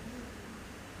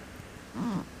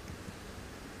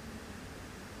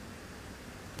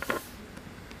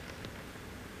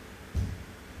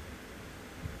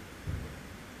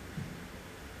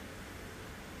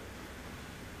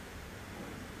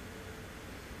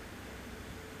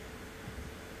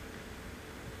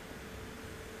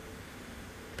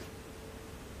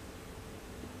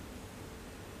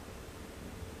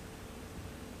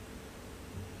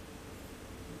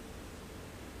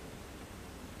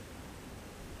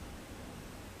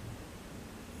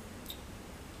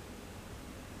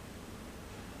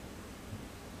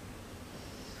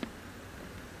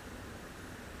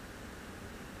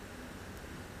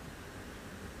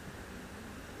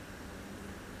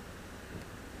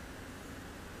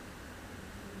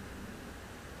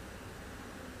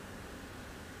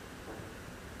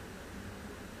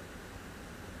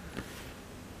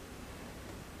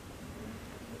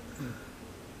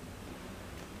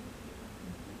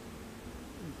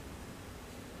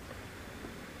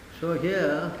 so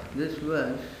here, this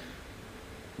verse,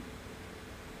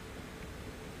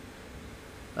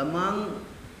 among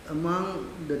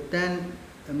the 10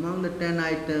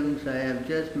 items I have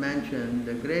just mentioned,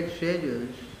 the great sages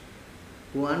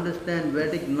who understand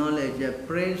Vedic knowledge have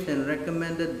praised and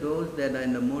recommended those that are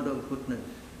in the mode of goodness,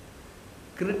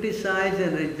 criticized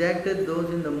and rejected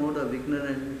those in the mode of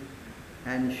ignorance,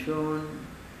 and shown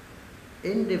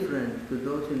indifference to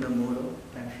those in the mode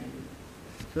of passion.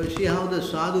 So see how the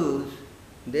sadhus,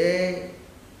 they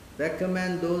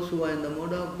recommend those who are in the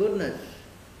mode of goodness.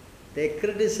 They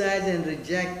criticize and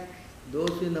reject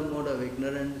those in the mode of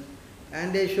ignorance,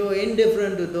 and they show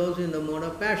indifference to those in the mode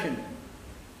of passion.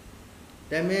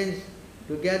 That means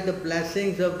to get the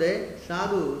blessings of the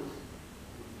sadhus,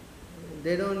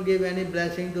 they don't give any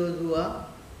blessing to those who are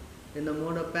in the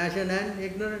mode of passion and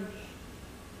ignorance.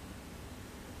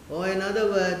 Or in other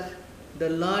words, the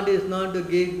Lord is not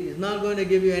going to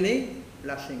give you any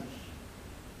blessings.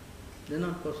 They are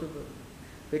not possible.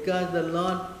 Because the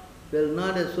Lord will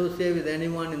not associate with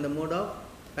anyone in the mode of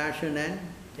passion and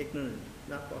ignorance.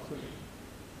 Not possible.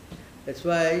 That's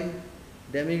why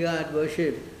demigod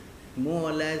worship more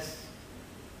or less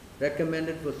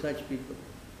recommended for such people.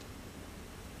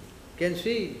 You can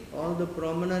see all the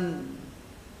prominent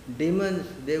demons,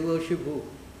 they worship who?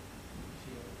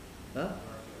 Huh?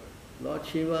 Lord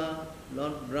Shiva,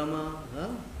 Lord Brahma, huh?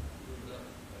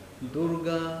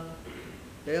 Durga,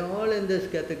 they are all in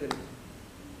this category.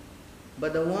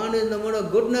 But the one in the mode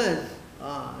of goodness,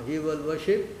 he will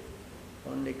worship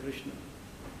only Krishna.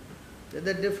 There's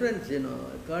a difference,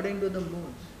 according to the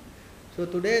modes. So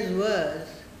today's verse,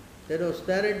 that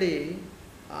austerity,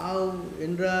 how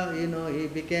Indra, he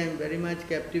became very much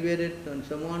captivated on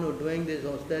someone who doing this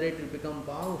austerity to become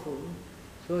powerful.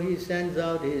 So he sends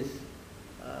out his,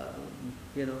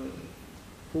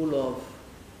 full of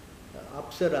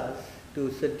apsaras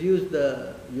to seduce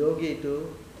the yogi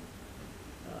to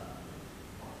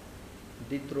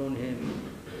dethrone him,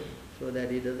 so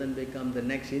that he doesn't become the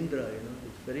next Indra,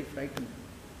 it's very frightening.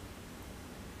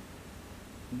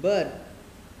 But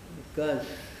because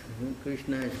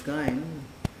Krishna is kind,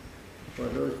 for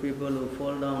those people who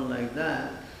fall down like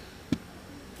that,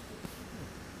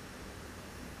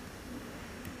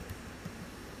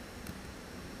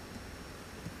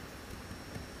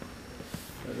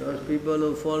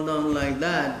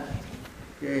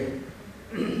 okay,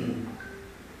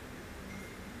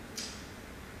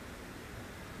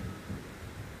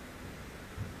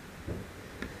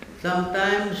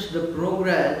 sometimes the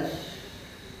progress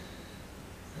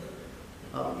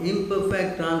of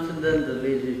imperfect transcendental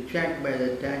is checked by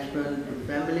the attachment to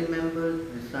family members,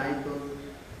 disciples,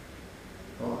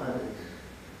 or others,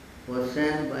 who are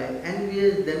sent by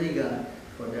envious demigods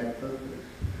for that purpose.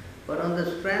 But on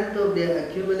the strength of their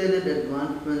accumulated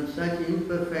advancement, such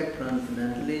imperfect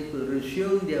transcendentalists will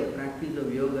resume their practice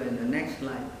of yoga in the next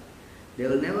life. They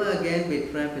will never again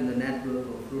be trapped in the network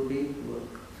of routine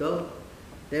work. So,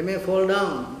 they may fall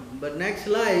down, but next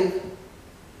life,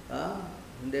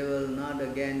 they will not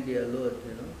again be alone,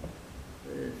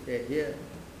 They will stay here.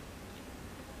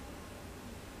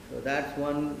 So that's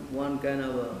one kind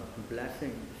of a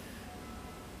blessing.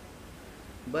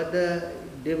 But the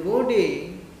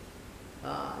devotee,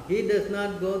 he does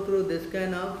not go through this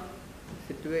kind of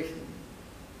situation,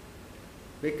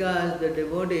 because the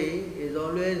devotee is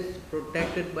always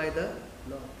protected by the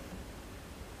Lord.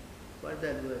 What's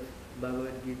that verse?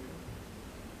 Bhagavad Gita.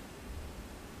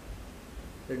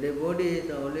 The devotee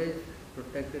is always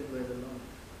protected by the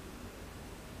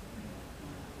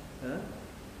Lord.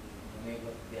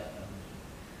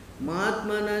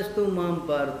 Mahatmanastu mam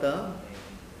partha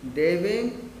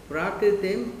devim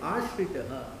prakritim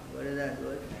ashritaha. What is that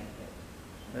word?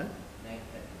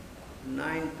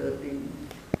 9:13.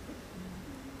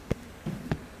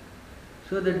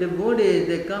 So the devotees,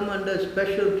 they come under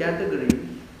special categories.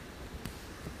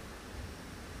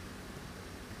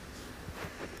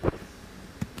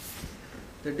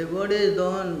 The devotees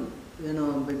don't,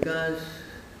 because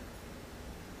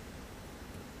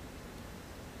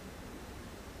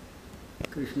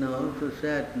Krishna also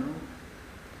said, no?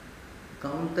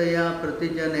 Kauntaya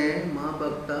pratijane ma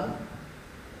bhakta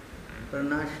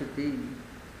pranashati.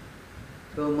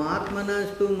 So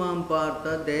Mahatmanastu mam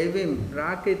partha devim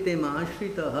prakritim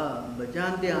ashritaha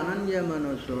bhajanti ananya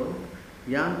manoso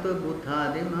yanto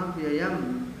bhuttadim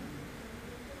avyayam.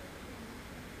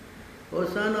 O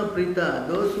son of Prita,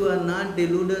 those who are not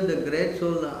deluded, the great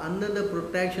soul, are under the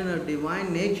protection of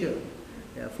divine nature.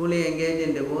 They are fully engaged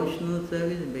in devotional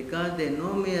service because they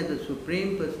know me as the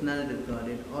Supreme Personality of God,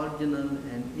 original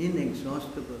and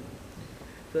inexhaustible.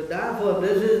 So therefore,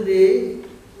 this is the,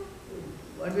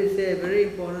 what we say, a very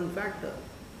important factor.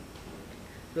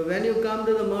 So when you come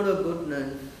to the mode of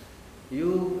goodness,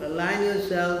 you align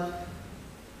yourself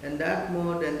in that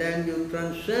mode, and then you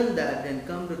transcend that and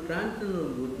come to transcendental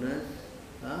goodness.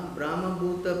 Brahma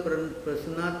Bhuta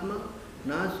Prasanatma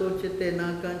na sochate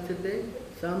na kanchate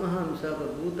samaham sava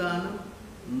bhutanam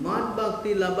mat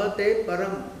bhakti labate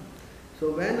param.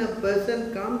 So when a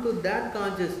person comes to that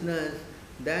consciousness,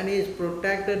 then he is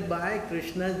protected by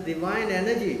Krishna's divine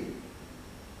energy.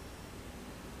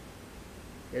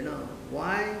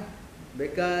 Why?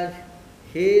 Because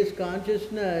his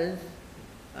consciousness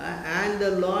and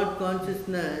the Lord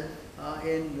consciousness are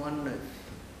in oneness.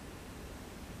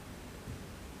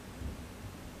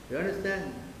 You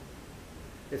understand?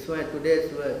 That's why today's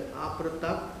word,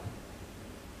 apratak.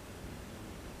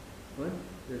 What?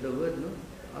 There's a word, no?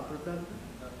 Apratak?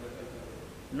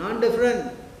 Not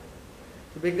different.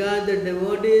 Because the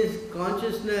devotee's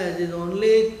consciousness is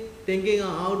only thinking of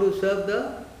how to serve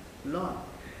the Lord.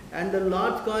 And the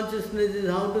Lord's consciousness is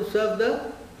how to serve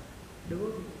the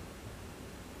devotee.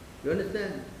 You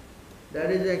understand?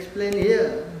 That is explained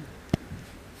here.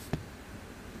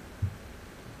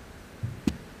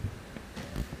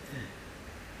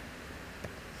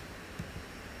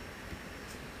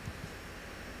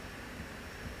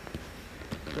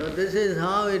 So this is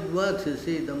how it works, you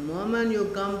see. The moment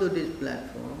you come to this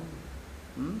platform,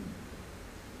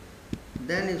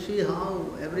 then you see how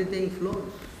everything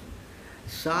flows.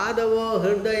 Sadhavo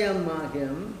hridayam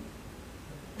mahyam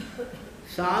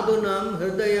sadhunam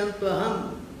hridayam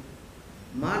tvaham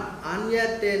mat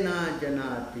anyate na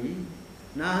janati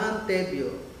naham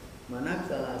tebhyo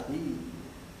manakalati.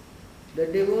 The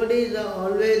devotees are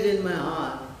always in my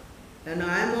heart, and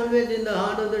I am always in the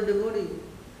heart of the devotee.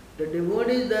 The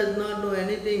devotee does not know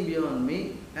anything beyond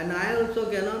me, and I also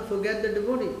cannot forget the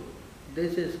devotee.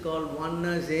 This is called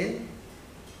oneness in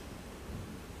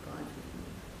consciousness.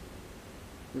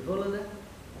 You follow that?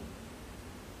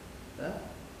 Huh?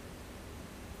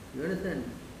 You understand?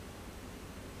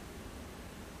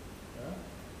 Huh?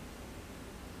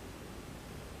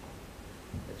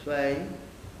 That's why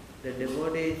the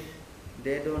devotees,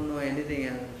 they don't know anything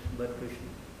else but Krishna.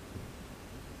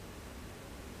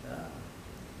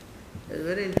 It's a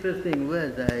very interesting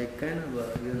verse. I kind of,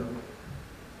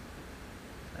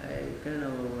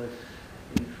 was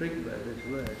intrigued by this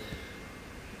verse.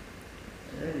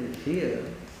 And it's here.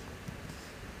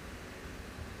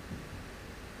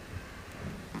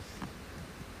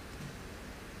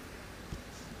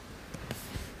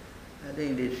 I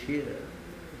think it is here.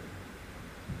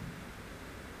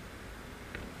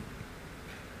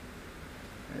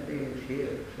 I think it's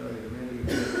here. Sorry, maybe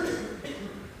it's here.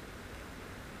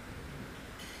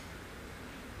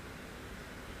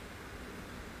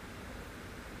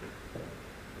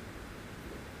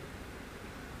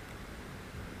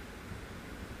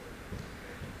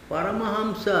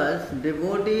 Paramahamsas,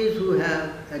 devotees who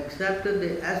have accepted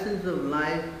the essence of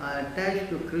life, are attached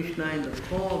to Krishna in the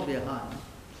core of their heart.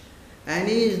 And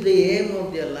he is the aim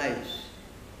of their lives.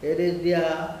 It is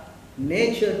their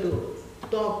nature to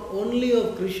talk only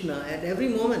of Krishna at every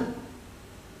moment,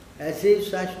 as if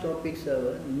such topics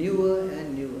are newer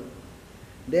and newer.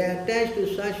 They are attached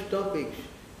to such topics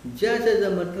just as the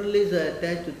materialists are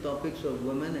attached to topics of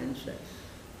women and sex.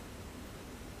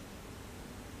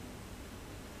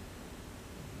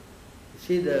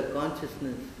 See the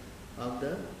consciousness of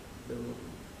the devotee.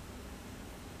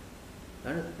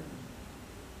 Understand?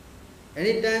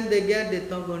 Anytime they get, they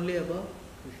talk only about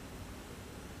Krishna.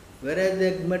 Whereas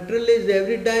the materialist,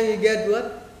 every time you get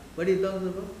what? What he talks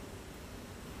about?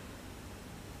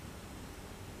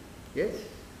 Yes?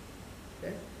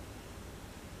 Okay?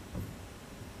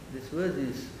 This verse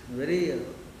is very,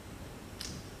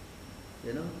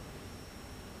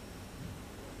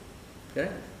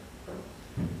 correct?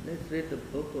 Let's read the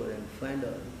purport and find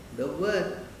out. The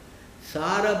word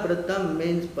Sarabratam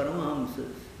means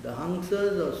Paramahamsas. The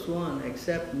Hamsas or swan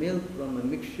accept milk from a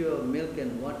mixture of milk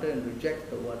and water and reject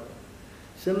the water.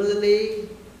 Similarly,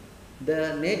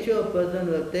 the nature of person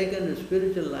who have taken the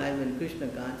spiritual life in Krishna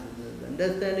consciousness,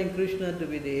 understanding Krishna to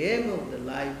be the aim of the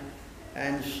life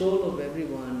and soul of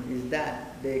everyone, is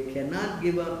that they cannot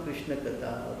give up Krishna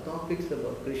Katha or topics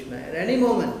about Krishna at any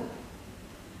moment.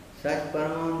 Such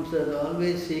Paramahamsas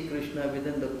always see Krishna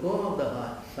within the core of the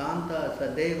heart. Santa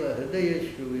Sadeva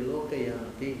Hridayashu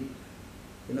Vilokayanti.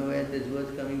 You know where this word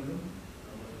is coming from?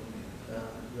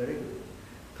 Very good.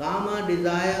 Kama,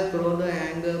 desire, krodha,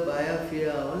 anger, bhaya,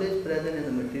 fear are always present in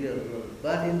the material world.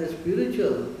 But in the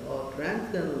spiritual or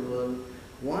transcendental world,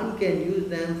 one can use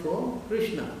them for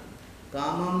Krishna.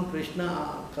 Kamam,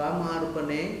 Krishna,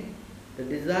 Kamarupane. The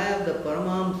desire of the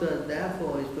Paramahamsa,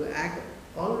 therefore, is to act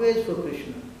always for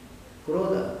Krishna.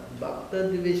 Krodha, Bhakta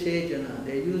Divishejana,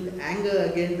 they use anger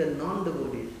against the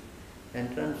non-devotees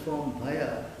and transform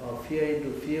bhaya or fear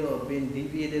into fear of being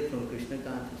deviated from Krishna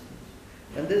consciousness.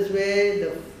 And this way,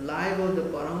 the life of the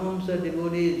Paramahamsa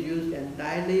devotee is used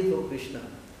entirely for Krishna.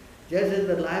 Just as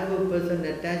the life of a person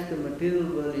attached to material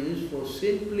world is used for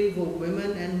simply for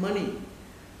women and money.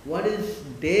 What is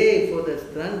day for the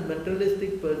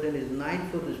materialistic person is night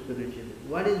for the spiritualist.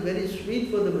 What is very sweet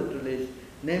for the materialist,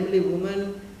 namely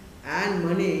woman and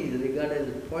money, is regarded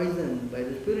as poison by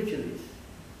the spiritualists.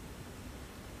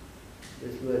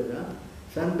 This word,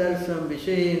 Sandarsam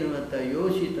Vishayinamata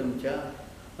Yoshitam Cha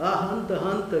Ahanta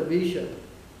Hanta Visha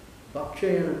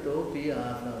Bhakshayanato Pi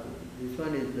Asadu. This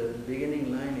one is the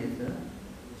beginning line is,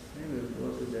 maybe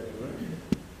we'll go to that verse.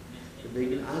 The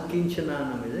beginning,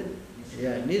 Akinchananam, is it?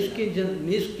 Yeah,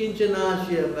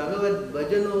 Niskinchanasya Bhagavad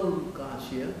Bhajano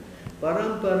Kasya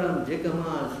Param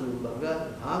Jikamasu Bhagat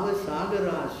Bhava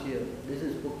Sagarasya. This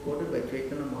is quoted by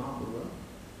Chaitanya Mahaprabhu.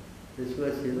 This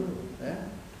verse,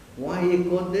 Why he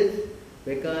quote this?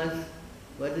 Because,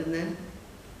 what is his name?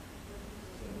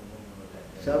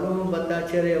 Sarvabhauma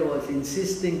Bhattacharya was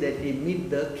insisting that he meet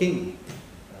the king,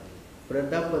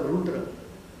 Pratapa Rudra.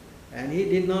 And he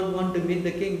did not want to meet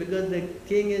the king because the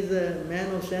king is a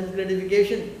man of sense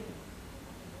gratification.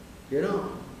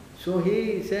 So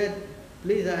he said,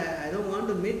 please, I don't want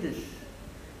to meet this.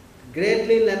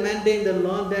 Greatly lamenting, the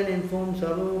Lord then informed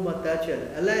Sarvabhauma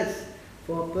Bhattacharya, alas,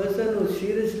 for a person who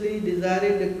seriously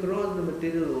desiring to cross the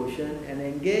material ocean and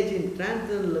engage in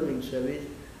transcendental loving service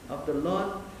of the Lord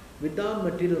without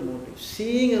material motive,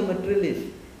 seeing a materialist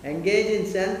engage in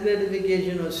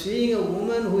self-gratification or seeing a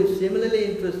woman who is similarly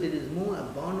interested is more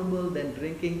abominable than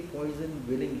drinking poison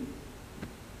willingly.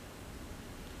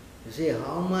 You see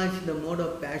how much the mode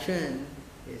of passion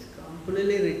is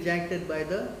completely rejected by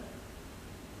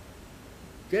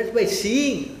just by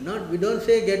seeing, we don't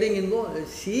say getting involved,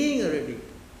 seeing already.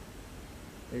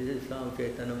 This is how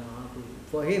Chaitanya Mahaprabhu.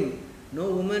 For him, no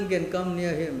woman can come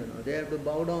near him, they have to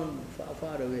bow down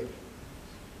far away.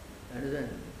 Understand?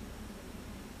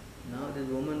 Now these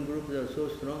woman groups are so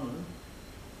strong.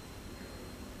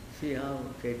 See how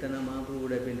Chaitanya Mahaprabhu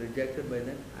would have been rejected by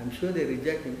them. I'm sure they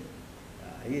reject him.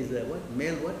 He is a what?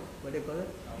 Male what? What do you call it?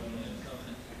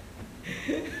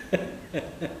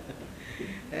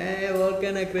 What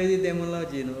kind of crazy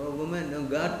terminology, a woman, no,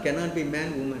 God cannot be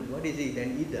man, woman. What is he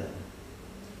then? Either.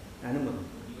 Animal.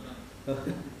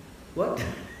 What?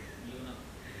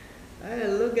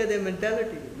 Look at their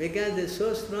mentality. Because they're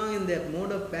so strong in their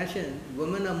mode of passion,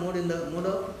 women are more in the mode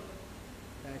of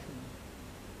passion.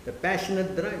 The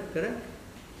passionate drive, correct?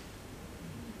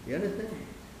 You understand?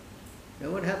 Now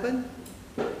what happened?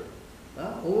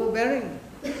 Overbearing.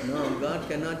 No, God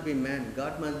cannot be man.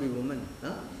 God must be woman.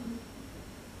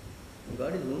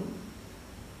 God is woman.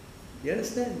 You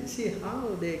understand? You see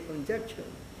how they conjecture.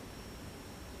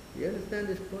 You understand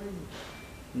this point?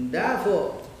 And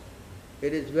therefore,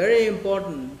 it is very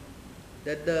important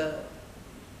that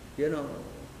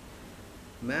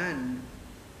man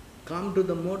come to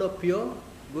the mode of pure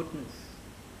goodness.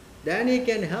 Then he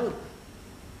can help.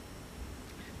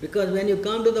 Because when you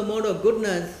come to the mode of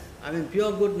goodness,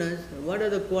 pure goodness, what are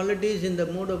the qualities in the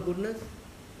mode of goodness?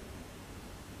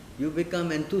 You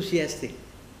become enthusiastic,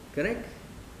 correct?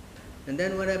 And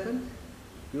then what happens?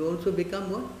 You also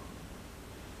become what?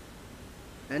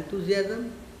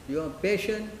 Enthusiasm, you are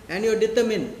patient, and you are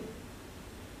determined.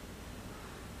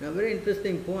 Now, a very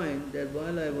interesting point that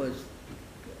while I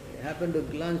happened to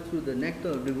glance through the Nectar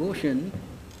of Devotion,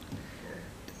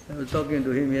 I was talking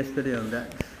to him yesterday on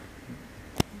that.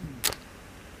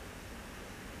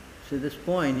 See this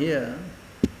point here,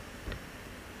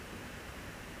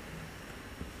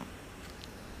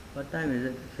 what time is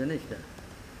it? Finished.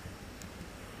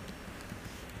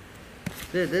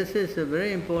 See, this is a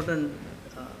very important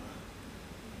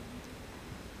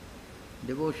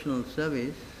devotional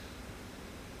service.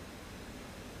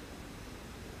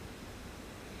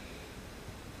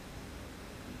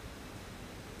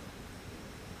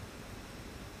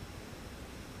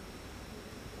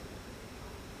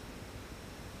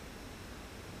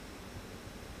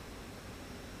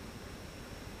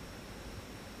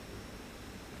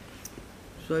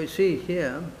 So you see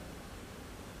here,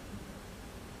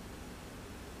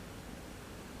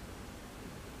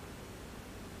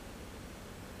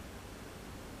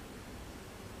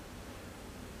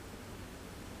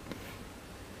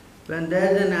 when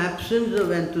there is an absence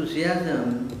of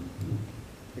enthusiasm,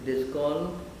 it is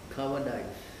called cowardice.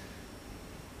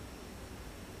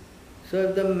 So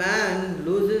if the man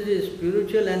loses his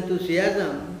spiritual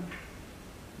enthusiasm,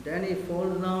 then he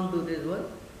falls down to this what?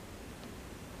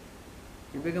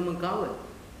 He becomes a coward.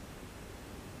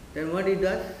 Then what he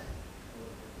does?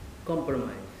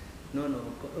 Compromise. No,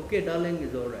 okay darling,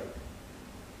 is all right.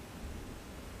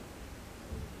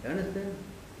 You understand?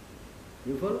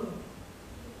 You follow?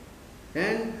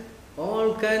 And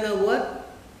all kind of what?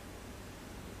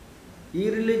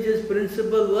 Irreligious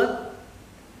principle what?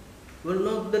 Will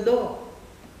knock the door.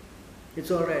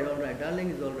 It's all right, darling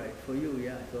is all right. For you,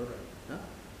 yeah, it's all right. Huh?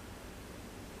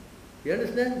 You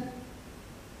understand?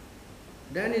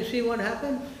 Then you see what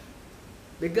happens.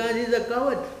 Because he's a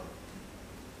coward.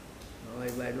 Oh,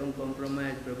 if I don't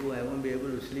compromise, Prabhu, I won't be able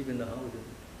to sleep in the house.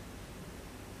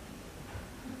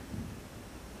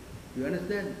 You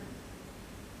understand?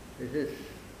 This is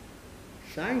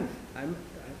science. I'm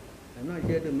not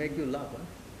here to make you laugh. Huh?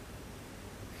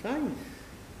 Science.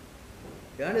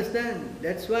 You understand?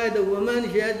 That's why the woman,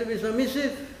 she has to be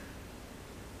submissive.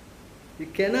 You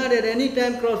cannot at any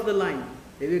time cross the line.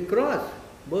 If you cross,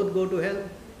 both go to hell.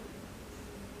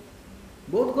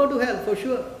 Both go to hell for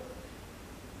sure.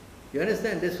 You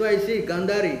understand? That's why you see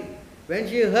Gandhari, when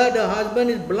she heard her husband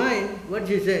is blind, what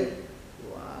she said?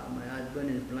 Wow, my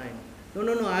husband is blind.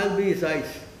 No, I'll be his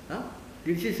eyes. Huh?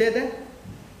 Did she say that?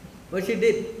 What she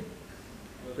did?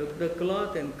 Took the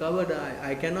cloth and covered her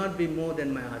eye. I cannot be more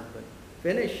than my husband.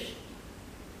 Finish.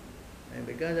 And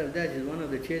because of that, she's one of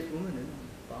the chaste women.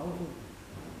 Powerful.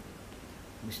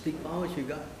 Mystic power she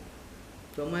got.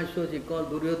 So much so she called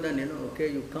Duryodhana,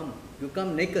 okay, you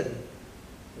come naked.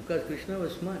 Because Krishna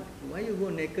was smart. Why you go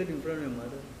naked in front of your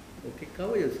mother? Okay,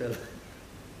 cover yourself.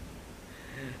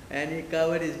 And he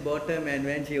covered his bottom, and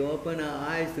when she opened her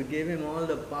eyes to give him all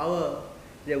the power,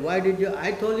 Say, why did you,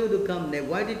 I told you to come,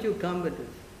 why did you come with us?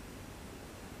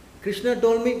 Krishna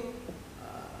told me.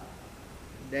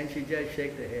 Then she just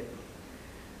shakes her head.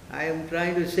 I am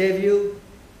trying to save you,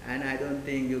 and I don't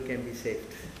think you can be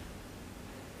saved.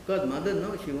 Because mother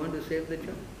knows she wants to save the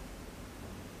child.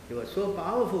 She was so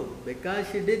powerful because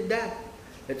she did that.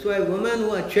 That's why women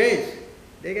who are chaste,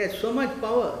 they get so much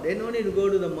power. They don't need to go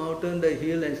to the mountain, the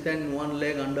hill, and stand in one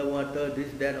leg underwater,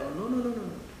 this, that. Oh, no, no, no, no.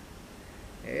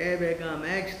 They become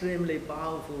extremely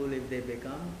powerful if they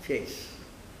become chaste.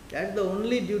 That's the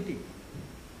only duty.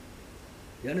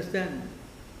 You understand?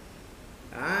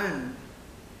 And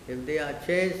if they are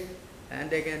chaste and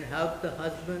they can help the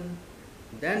husband,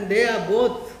 then they are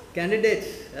both candidates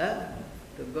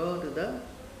to go to the...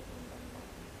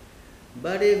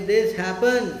 But if this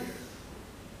happens,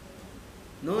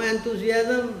 no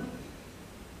enthusiasm,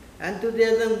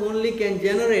 enthusiasm only can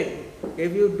generate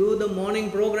if you do the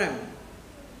morning program.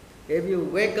 If you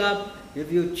wake up, if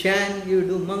you chant, you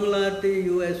do Mangalarti,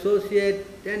 you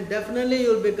associate, then definitely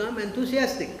you will become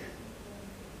enthusiastic.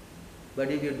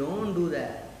 But if you don't do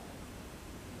that,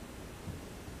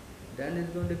 then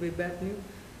it's going to be bad news.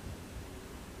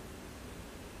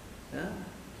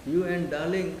 You and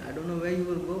darling, I don't know where you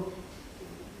will go.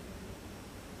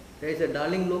 There is a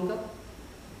darling loka.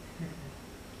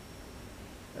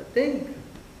 Think.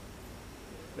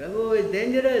 Prabhu is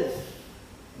dangerous,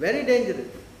 very dangerous.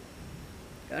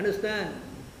 You understand?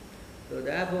 So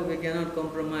therefore we cannot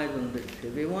compromise on this.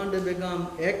 If we want to become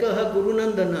Ekaha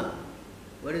Gurunandana,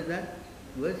 what is that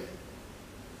verse?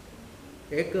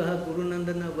 Ekaha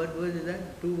Gurunandana, what verse is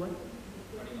that? 2 what?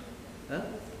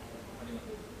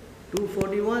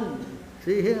 241.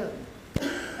 See here.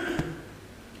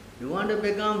 You want to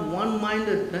become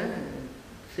one-minded,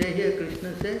 say here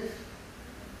Krishna says.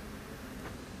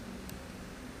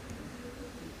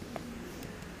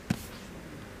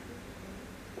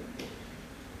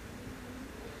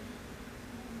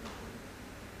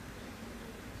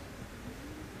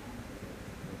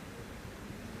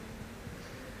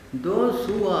 Those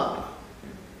who are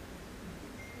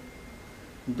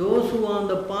on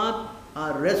the path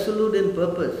are resolute in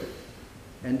purpose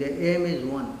and their aim is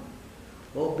one.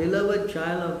 O beloved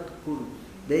child of Kuru,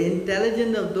 the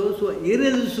intelligence of those who are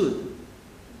irresolute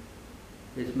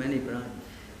is many branches.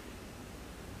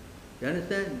 You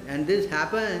understand? And this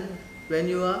happens when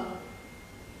you are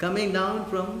coming down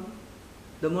from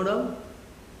the mode of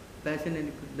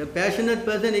passion. The passionate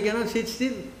person, he cannot sit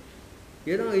still.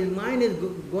 You know, his mind is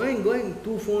going,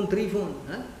 2 phone, 3 phone.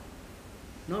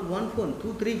 Not 1 phone,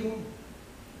 2, 3 phone.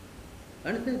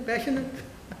 Understand? Passionate.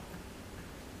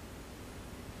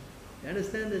 You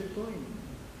understand this point?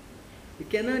 You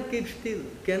cannot keep still,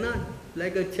 cannot,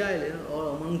 like a child,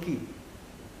 or a monkey.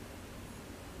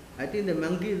 I think the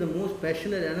monkey is the most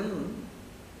passionate animal.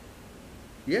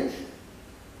 Yes?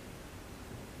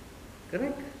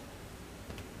 Correct?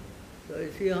 So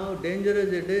you see how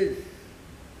dangerous it is.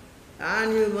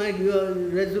 And you are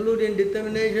resolute in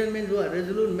determination means what?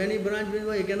 Resolute, many branch means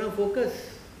what? You cannot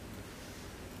focus.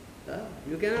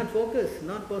 You cannot focus,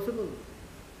 not possible.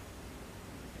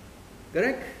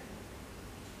 Correct?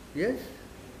 Yes?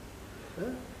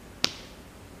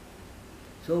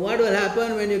 So what will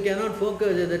happen when you cannot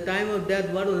focus? At the time of death,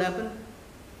 what will happen?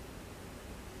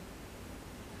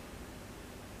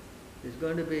 It's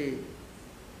going to be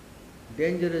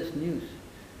dangerous news.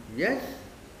 Yes?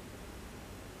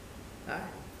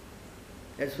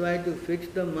 That's why to fix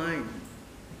the mind.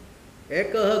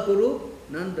 Ekaha Kuru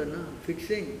Nandana,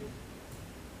 fixing.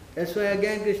 That's why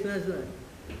again Krishna said,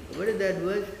 what is that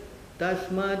verse?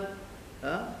 Tasmat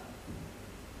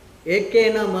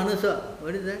Ekena Manasa.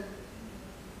 What is that?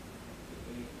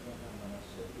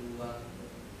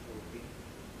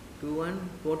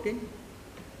 2:1:14.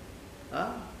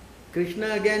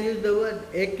 Krishna again used the word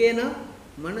Ekena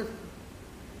Manasa.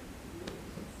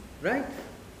 Right?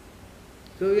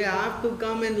 So we have to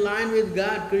come in line with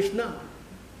God, Krishna.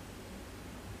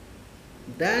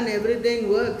 Then everything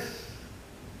works.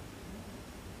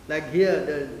 Like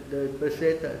here, the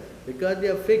Prasetas, because they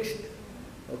are fixed.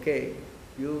 Okay,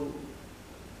 you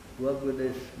work with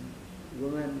this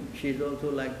woman, she's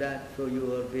also like that, so you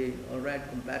will be alright,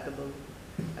 compatible.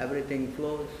 Everything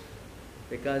flows,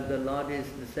 because the Lord is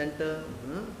the center.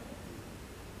 Do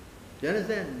you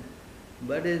understand?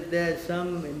 But is there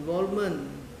some involvement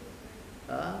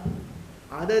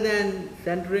other than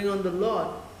centering on the Lord,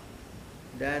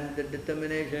 then the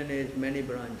determination is many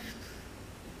branched.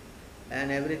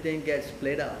 And everything gets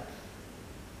played out.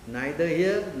 Neither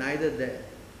here, neither there.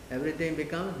 Everything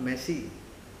becomes messy.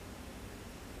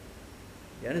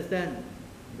 You understand?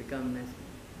 Become messy.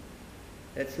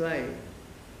 That's why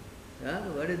Yeah,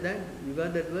 what is that? You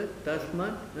got that word?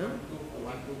 Tasmat? Huh?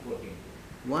 1 to 14.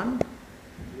 1? 2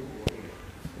 14.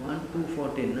 1 to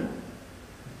 14. Huh?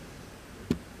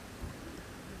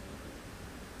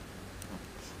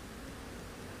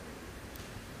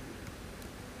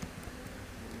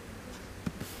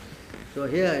 So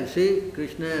here you see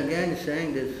Krishna again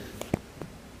saying this.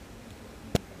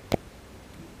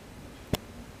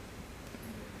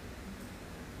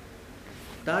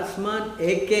 Tasmat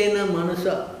ekena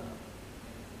manasa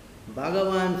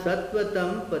Bhagavan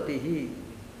Sattvatam Patihi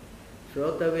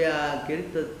Srotavya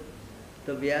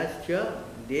Kirtatavyascha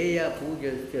Deya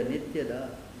Pujascha Nityada.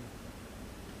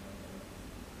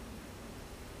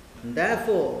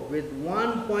 Therefore, with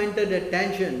one pointed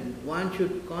attention, one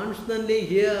should constantly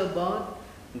hear about,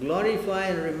 glorify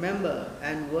and remember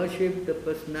and worship the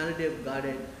personality of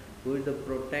Godhead, who is the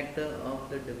protector of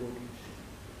the devotees.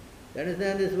 You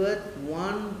understand this word?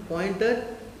 One pointed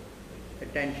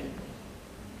attention.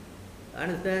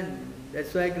 Understand?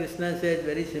 That's why Krishna says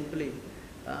very simply,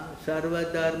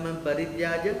 Sarva dharmam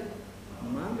parityaja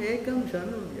mam ekam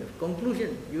sharanam.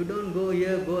 Conclusion. You don't go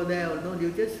here, go there, or no, you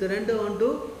just surrender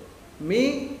unto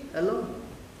me alone.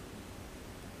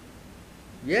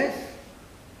 Yes?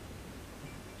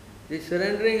 The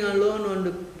surrendering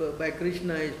alone by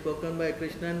Krishna is spoken by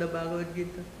Krishna in the Bhagavad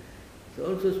Gita. It's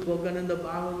also spoken in the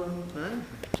Bhagavatam. Huh?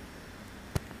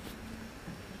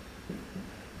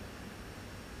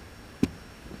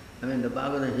 I mean, the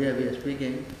Bhagavatam here we are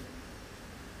speaking.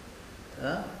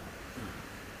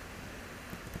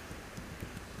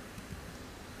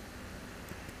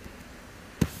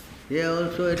 Here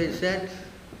also it is said,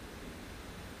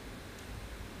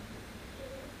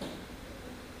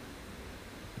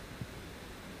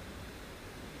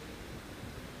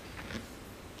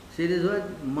 see this word,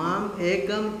 Mam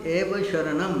ekam eva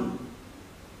sharanam.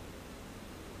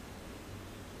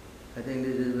 I think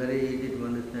this is very easy to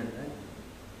understand, right?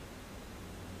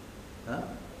 Huh?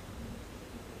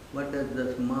 What does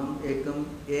this Mam ekam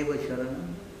eva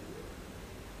sharanam?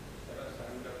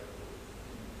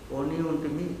 Only unto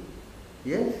me.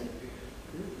 Yes?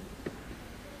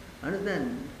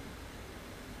 Understand?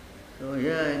 So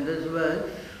here in this verse,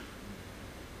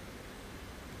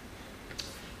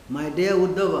 my dear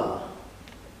Uddhava,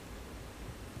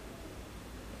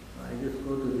 I just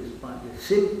go to this part.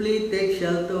 Simply take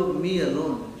shelter of me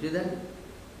alone. See that?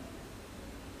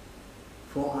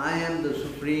 For I am the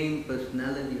Supreme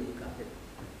Personality of Godhead.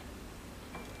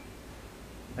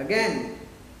 Again,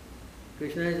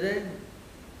 Krishna is saying,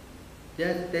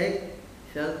 just take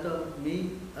shelter of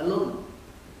me alone.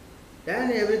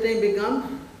 Then everything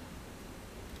becomes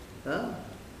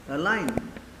aligned.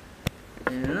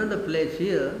 In another place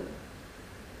here,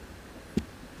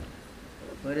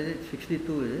 what is it?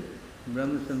 62 is it?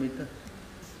 Brahma Samhita?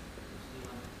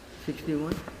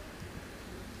 61?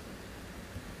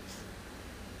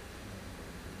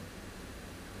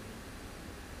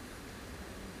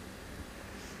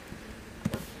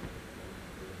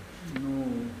 No,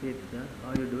 hit,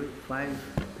 how you do it? 5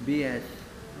 BS.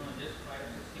 No, just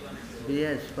 561 and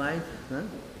BS 5, huh?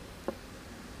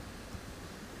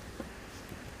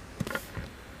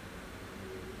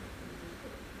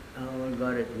 Oh,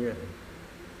 got it here.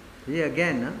 Here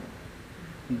again, huh?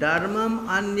 Dharmam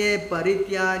anye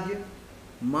parityaj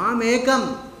mam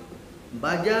ekam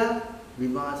bhaja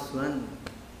vivaswan.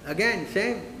 Again,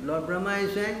 same. Lord Brahma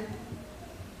is saying,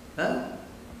 huh?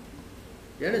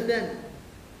 You understand?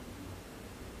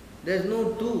 There's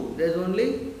no two, there's only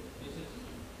this is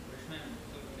Krishna.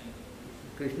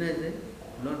 Krishna is saying,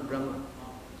 not Brahma.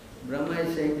 Brahma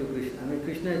is saying to Krishna,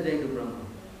 Krishna is saying to Brahma.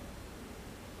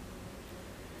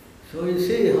 So you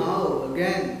see how,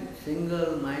 again,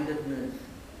 single-mindedness,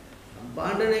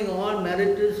 abandoning all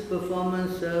meritorious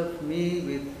performance, serve me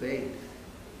with faith.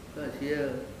 Because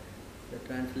here, the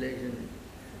translation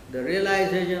is, the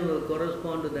realization will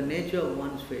correspond to the nature of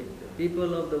one's faith. The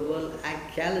people of the world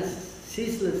act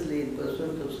ceaselessly in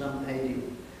pursuit of some ideal.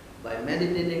 By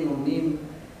meditating on me,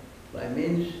 by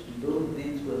means those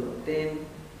deeds will obtain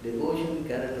devotion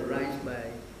characterized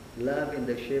by love in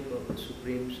the shape of the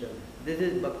Supreme Self. This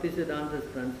is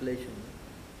Bhaktisiddhanta's translation,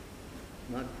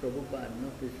 not Prabhupada,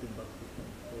 no, this is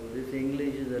Bhaktisiddhanta. So this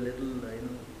English is a little,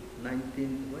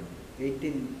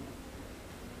 18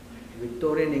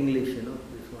 Victorian English, this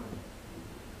one.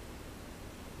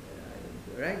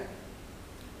 Yeah, right?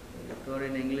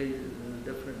 Victorian English is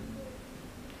different.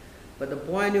 But the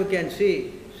point you can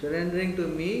see, surrendering to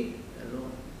me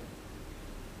alone.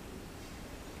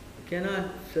 You cannot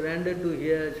surrender to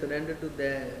here, surrender to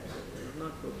there. It's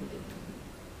not possible.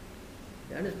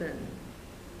 You understand?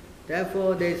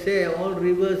 Therefore, they say all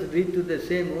rivers lead to the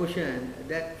same ocean.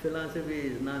 That philosophy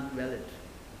is not valid.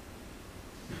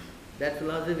 That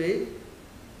philosophy is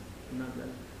not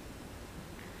valid.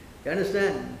 You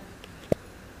understand?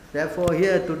 Therefore,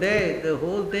 here today, the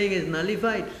whole thing is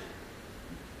nullified.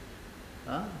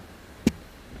 Huh?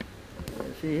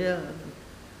 See here.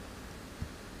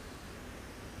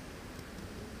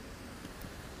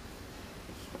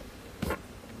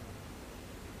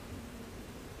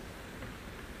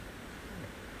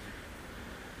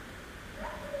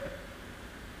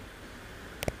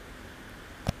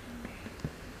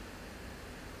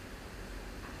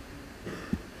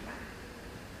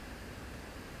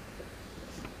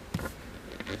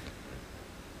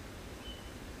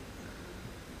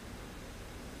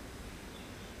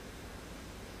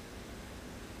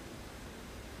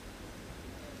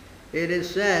 It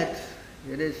is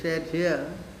said here,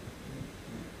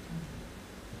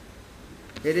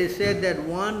 it is said that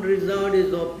one result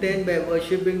is obtained by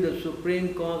worshipping the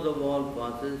supreme cause of all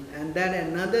causes, and that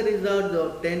another result is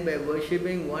obtained by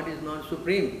worshipping what is not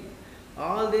supreme.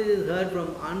 All this is heard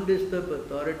from undisturbed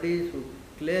authorities who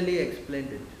clearly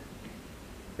explained it.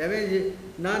 That means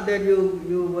not that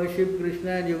you worship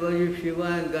Krishna and you worship Shiva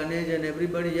and Ganesh and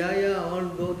everybody, all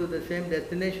go to the same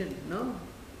destination. No.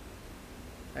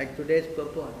 Like today's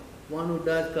purport. One who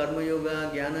does Karma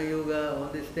Yoga, Jnana Yoga, all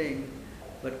these things.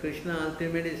 But Krishna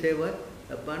ultimately say what?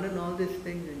 Abandon all these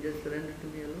things and just surrender to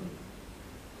me alone.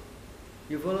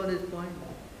 You follow this point?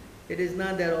 It is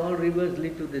not that all rivers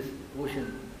lead to this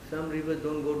ocean. Some rivers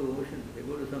don't go to ocean, they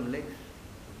go to some lakes.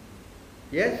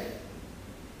 Yes?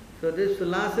 So this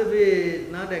philosophy is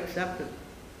not accepted.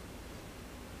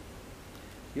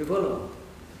 You follow?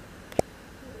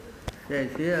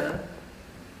 Says here,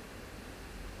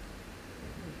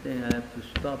 I think I have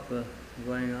to stop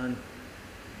going on.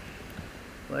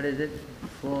 What is it?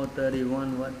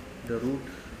 431, what? The root?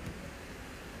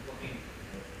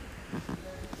 14.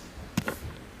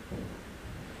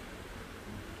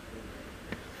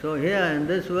 So here in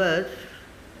this verse,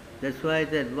 that's why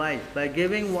it's advised. By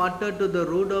giving water to the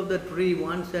root of the tree,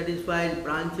 one satisfies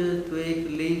branches, twigs,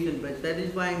 leaves, and by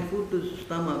satisfying food to the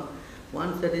stomach,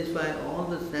 one satisfies all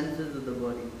the senses of the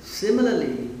body.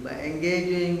 Similarly, by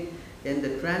engaging in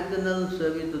the transcendental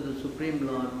service to the Supreme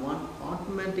Lord, one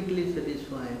automatically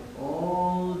satisfies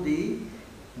all the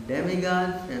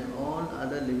demigods and all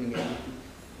other living entities.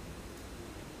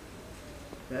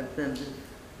 That's the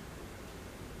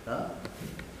huh?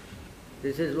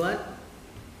 This is what?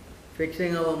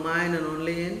 Fixing our mind and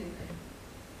only in.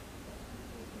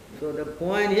 So the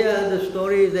point here, the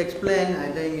story is explained.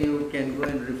 I think you can go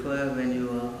and refer when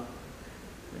you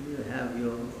have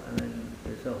your,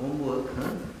 it's a homework, huh?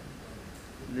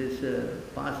 This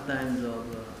pastimes of,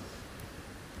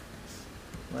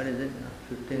 what is it?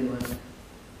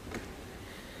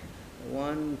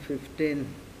 115.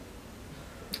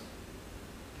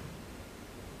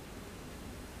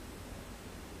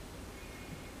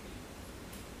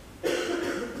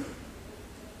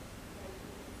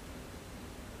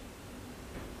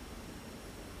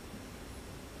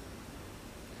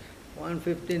 One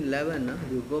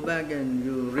 15:11. You go back and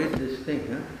you read this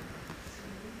thing.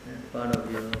 That's part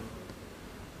of your.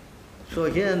 So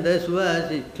here in this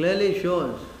verse, it clearly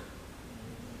shows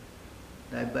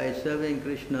that by serving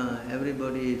Krishna,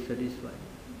 everybody is satisfied.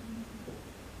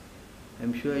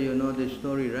 I'm sure you know this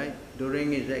story, right?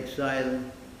 During his exile,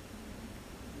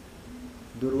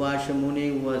 Durvasha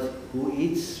Muni who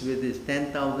eats with his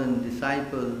 10,000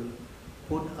 disciples,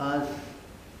 put us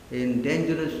in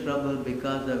dangerous trouble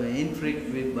because of an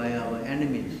intrigue by our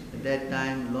enemies. At that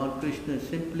time, Lord Krishna,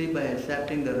 simply by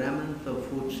accepting the remnants of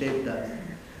food, saved us.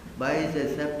 By his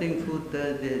accepting food,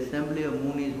 the assembly of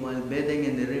Munis, while bathing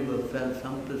in the river, fell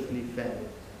sumptuously fed,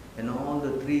 and all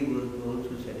the three were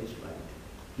also satisfied.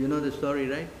 You know the story,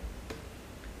 right?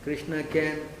 Krishna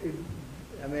came,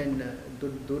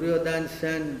 Duryodhana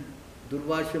sent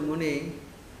Durvasha Muni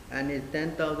and his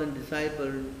 10,000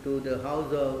 disciples to the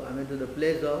house of, to the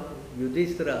place of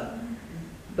Yudhishthira,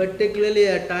 particularly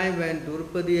at a time when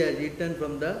Draupadi has eaten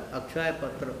from the Akshaya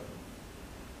Patra.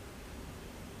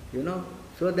 You know,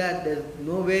 so that there's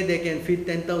no way they can feed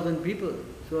 10,000 people.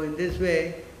 So in this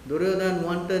way, Duryodhana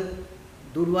wanted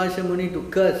Durvasha Muni to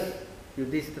curse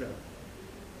Yudhishthira.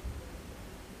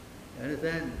 You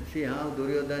understand? See how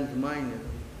Duryodhana's mind,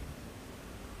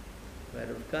 But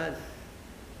of course,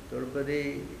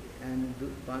 Draupadi and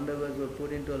Pandavas were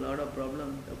put into a lot of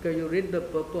problems. Okay, you read the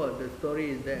purport, the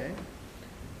story is there.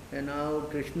 And now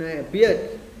Krishna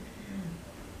appeared.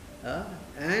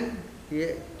 And he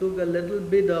took a little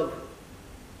bit of,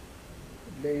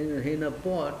 in a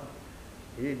pot.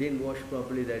 He didn't wash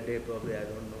properly that day, probably, I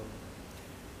don't know.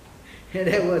 And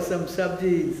there was some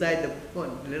sabji inside the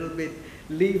pot, little bit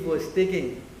leaf was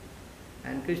sticking.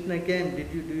 And Krishna came,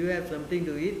 do you have something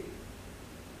to eat?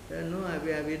 Said, no,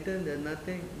 we have eaten, there's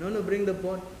nothing. No, bring the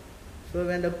pot. So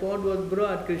when the pot was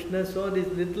brought, Krishna saw this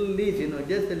little leaf,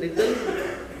 just a little,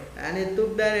 and he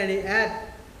took that and he ate.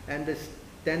 And the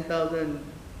 10,000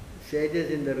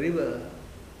 sages in the river,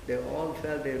 they all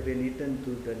felt they had been eaten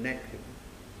to the neck.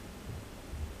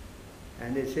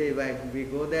 And they say, if we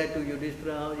go there to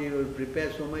Yudhishthira house, he will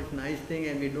prepare so much nice thing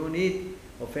and we don't eat,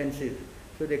 offensive.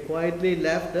 So they quietly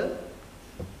left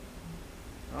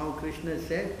how Krishna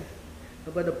said.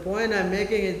 But the point I'm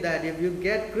making is that if you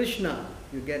get Krishna,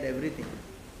 you get everything.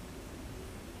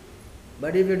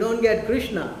 But if you don't get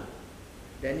Krishna,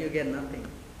 then you get nothing.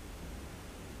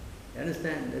 You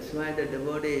understand? That's why the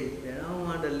devotees, they don't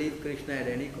want to leave Krishna at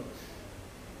any cost.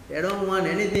 They don't want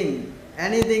anything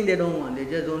they don't want. They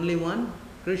just only want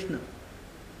Krishna.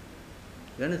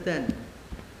 You understand?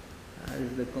 That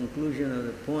is the conclusion of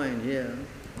the point here.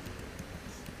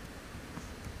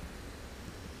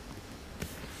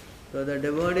 So the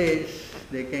devotees,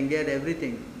 they can get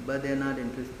everything, but they are not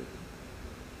interested.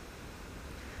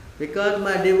 Because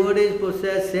my devotees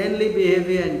possess saintly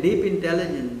behavior and deep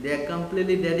intelligence, they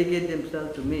completely dedicate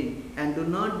themselves to me and do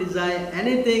not desire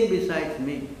anything besides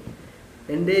me.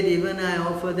 Indeed, even I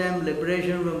offer them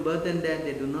liberation from birth and death,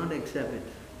 they do not accept it.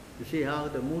 You see how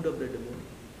the mood of the devotee.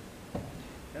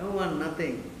 They don't want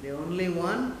nothing, they only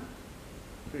want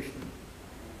Krishna.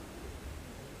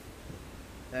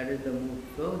 That is the mood.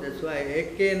 So that's why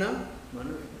Ekena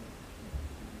Manusya.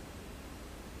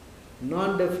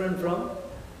 Not different from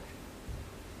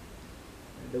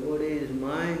devotee is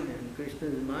mine and Krishna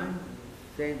is mine,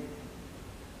 same.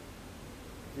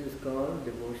 This is called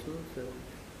devotional service.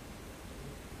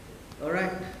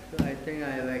 Alright, so I think I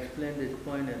have explained this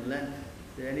point at length.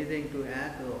 Is there anything to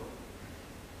add or?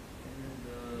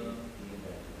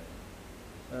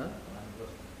 Huh?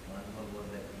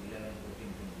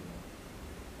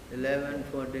 11,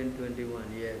 14, 21,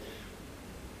 yes.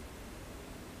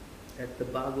 That's the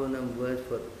Bhagavatam verse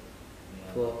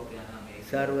for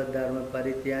Sarva Dharma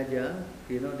Parityaja.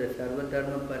 You know the Sarva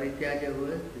Dharma Parityaja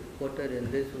verse is quoted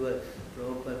in this verse.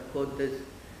 Prabhupada quote this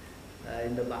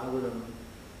in the Bhagavatam.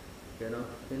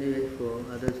 Anyway, for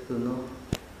others to know.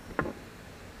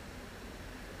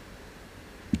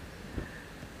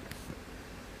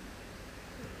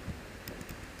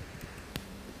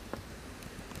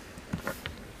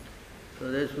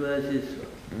 So this verse is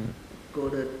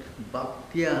quoted,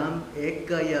 Bhaktyaham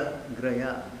ekaya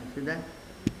graya. See that?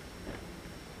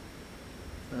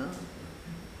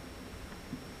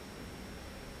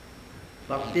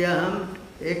 Bhaktyaham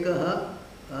ekaha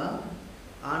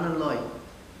analloy.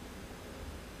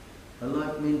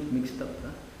 Alloy means mixed up.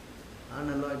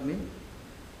 Unalloyed means?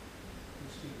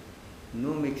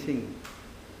 No mixing.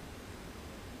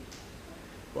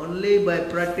 Only by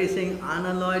practicing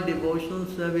unalloyed devotional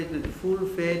service with full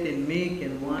faith in me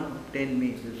can one obtain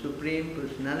me, the Supreme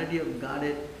Personality of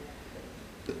Godhead.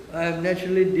 I am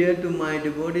naturally dear to my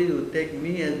devotees who take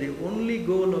me as the only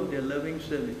goal of their loving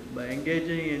service. By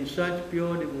engaging in such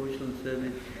pure devotional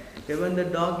service, even the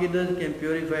dog eaters can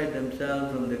purify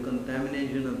themselves from the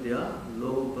contamination of their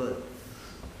low birth.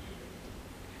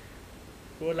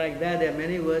 So like that, there are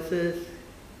many verses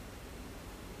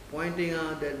pointing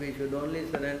out that we should only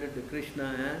surrender to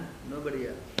Krishna and nobody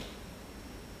else.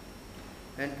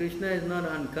 And Krishna is not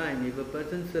unkind. If a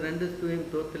person surrenders to him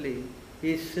totally,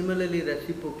 he similarly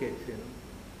reciprocates,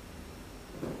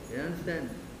 You understand?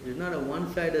 It's not a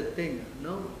one-sided thing.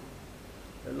 No.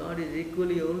 The Lord is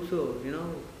equally also,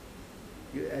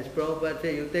 as Prabhupada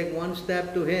says, you take one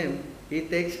step to him, he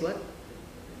takes what?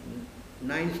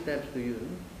 9 steps to you.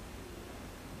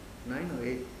 9 or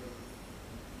 8?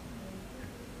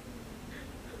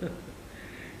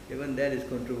 Even that is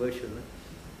controversial.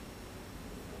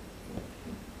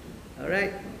 All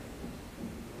right.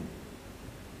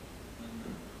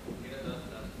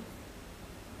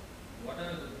 What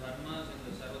are the dharmas in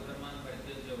the Sarvadharman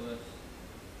Parityaja verse?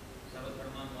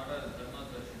 Sarvadharman, what are the dharmas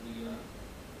that should be learned?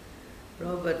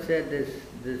 Prabhupada said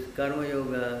this karma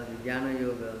yoga, jnana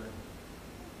yoga,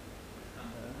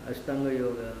 ashtanga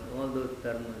yoga, all those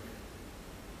dharmas.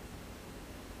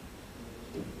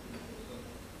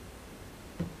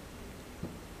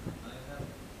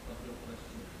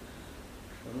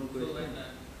 So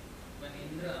when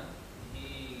Indra,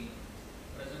 he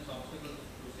presents obstacles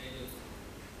to sages,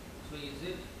 so is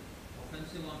it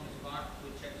offensive on his part to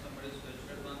check somebody's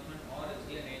spiritual advancement, or is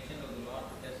he an agent of the Lord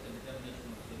to test the determination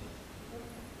of sages?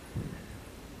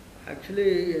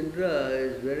 Actually, Indra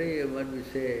is very, what we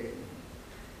say,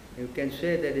 you can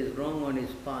say that is wrong on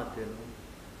his path,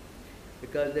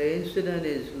 Because the incident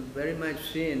is very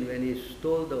much seen when he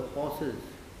stole the horses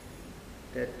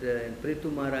that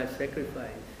Prithu Maharaj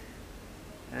sacrificed.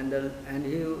 And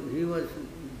he was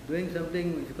doing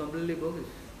something which is completely bogus.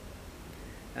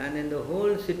 And in the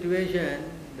whole situation,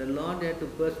 the Lord had to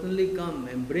personally come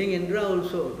and bring Indra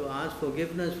also to ask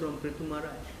forgiveness from Prithu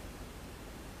Maharaj.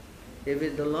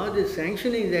 If the Lord is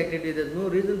sanctioning the activity, there is no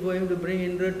reason for him to bring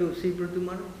Indra to see Prithu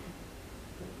Maharaj.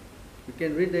 You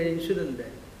can read the incident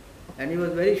there. And he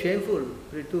was very shameful.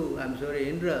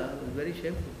 Indra was very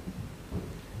shameful.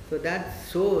 So that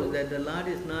shows that the Lord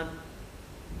is not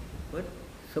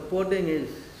supporting his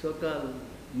so-called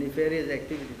nefarious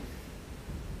activities.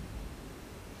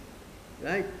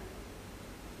 Right?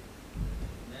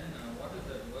 Then what is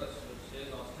that verse which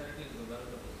says austerity is the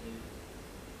wealth of the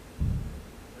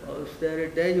sage?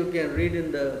 Austerity, you can read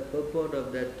in the purport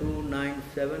of that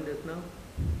 297 just now.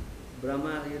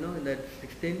 Brahma, in that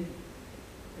 16.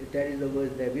 That is the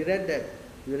verse there. We read that.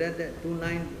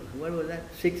 29, what was that?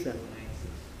 6.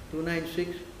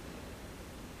 296.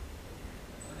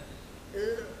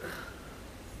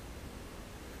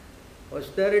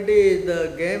 Austerity is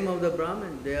the game of the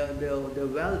Brahmin. The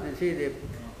wealth, you see, they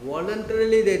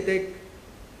voluntarily they take.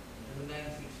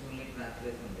 296 only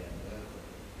translation there.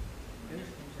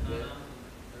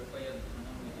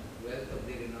 Wealth of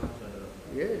the renowned Sadhara.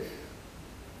 Yes.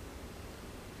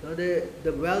 So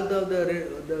the wealth of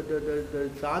the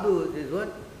sadhus is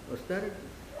what? Austerity.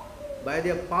 By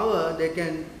their power they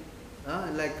can,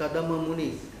 like Kadama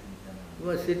Muni. He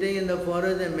was sitting in the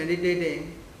forest and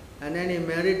meditating, and then he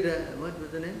married, what was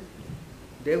the name?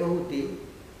 Devahuti.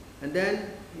 And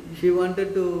then she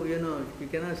wanted to, she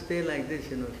cannot stay like this,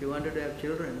 she wanted to have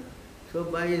children. So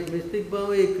by his mystic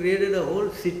power he created a whole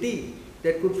city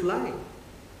that could fly.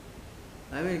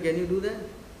 I mean, can you do that?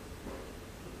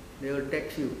 They will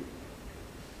tax you.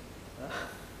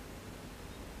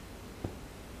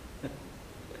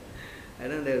 I don't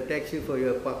know, they will tax you for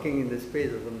your parking in the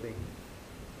space or something.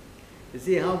 You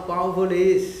see how powerful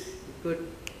he is. He could,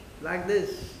 like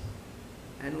this.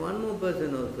 And one more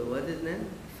person also, what's his name?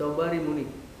 Saubhari Muni.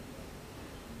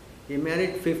 He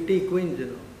married 50 queens,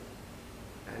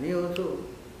 And he also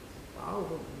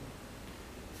powerful.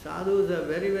 Sadhus are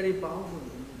very, very powerful.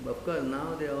 Of course,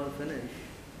 now they are all finished.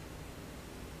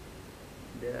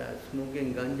 They are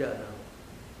smoking ganja now.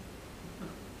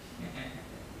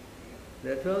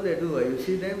 That's all they do. You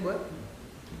see them, what?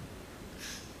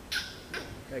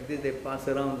 Like this, they pass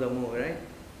around some more, right?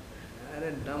 And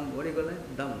then dumb, what do you call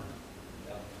it? Dumb.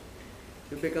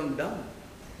 You become dumb.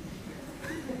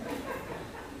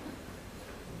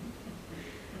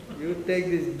 You take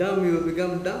this dumb, you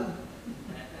become dumb.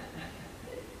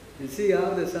 You see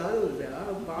how the sadhus, they are,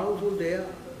 how powerful they are.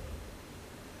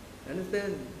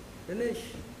 Understand? Finish.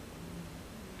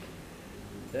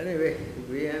 Anyway,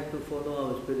 we have to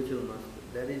follow our spiritual master.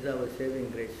 That is our saving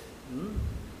grace.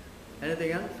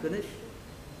 Anything else? Finish?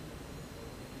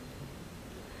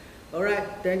 Alright,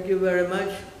 thank you very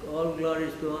much. All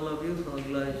glories to all of you. All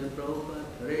glories to Prabhupada.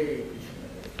 Hare Krishna.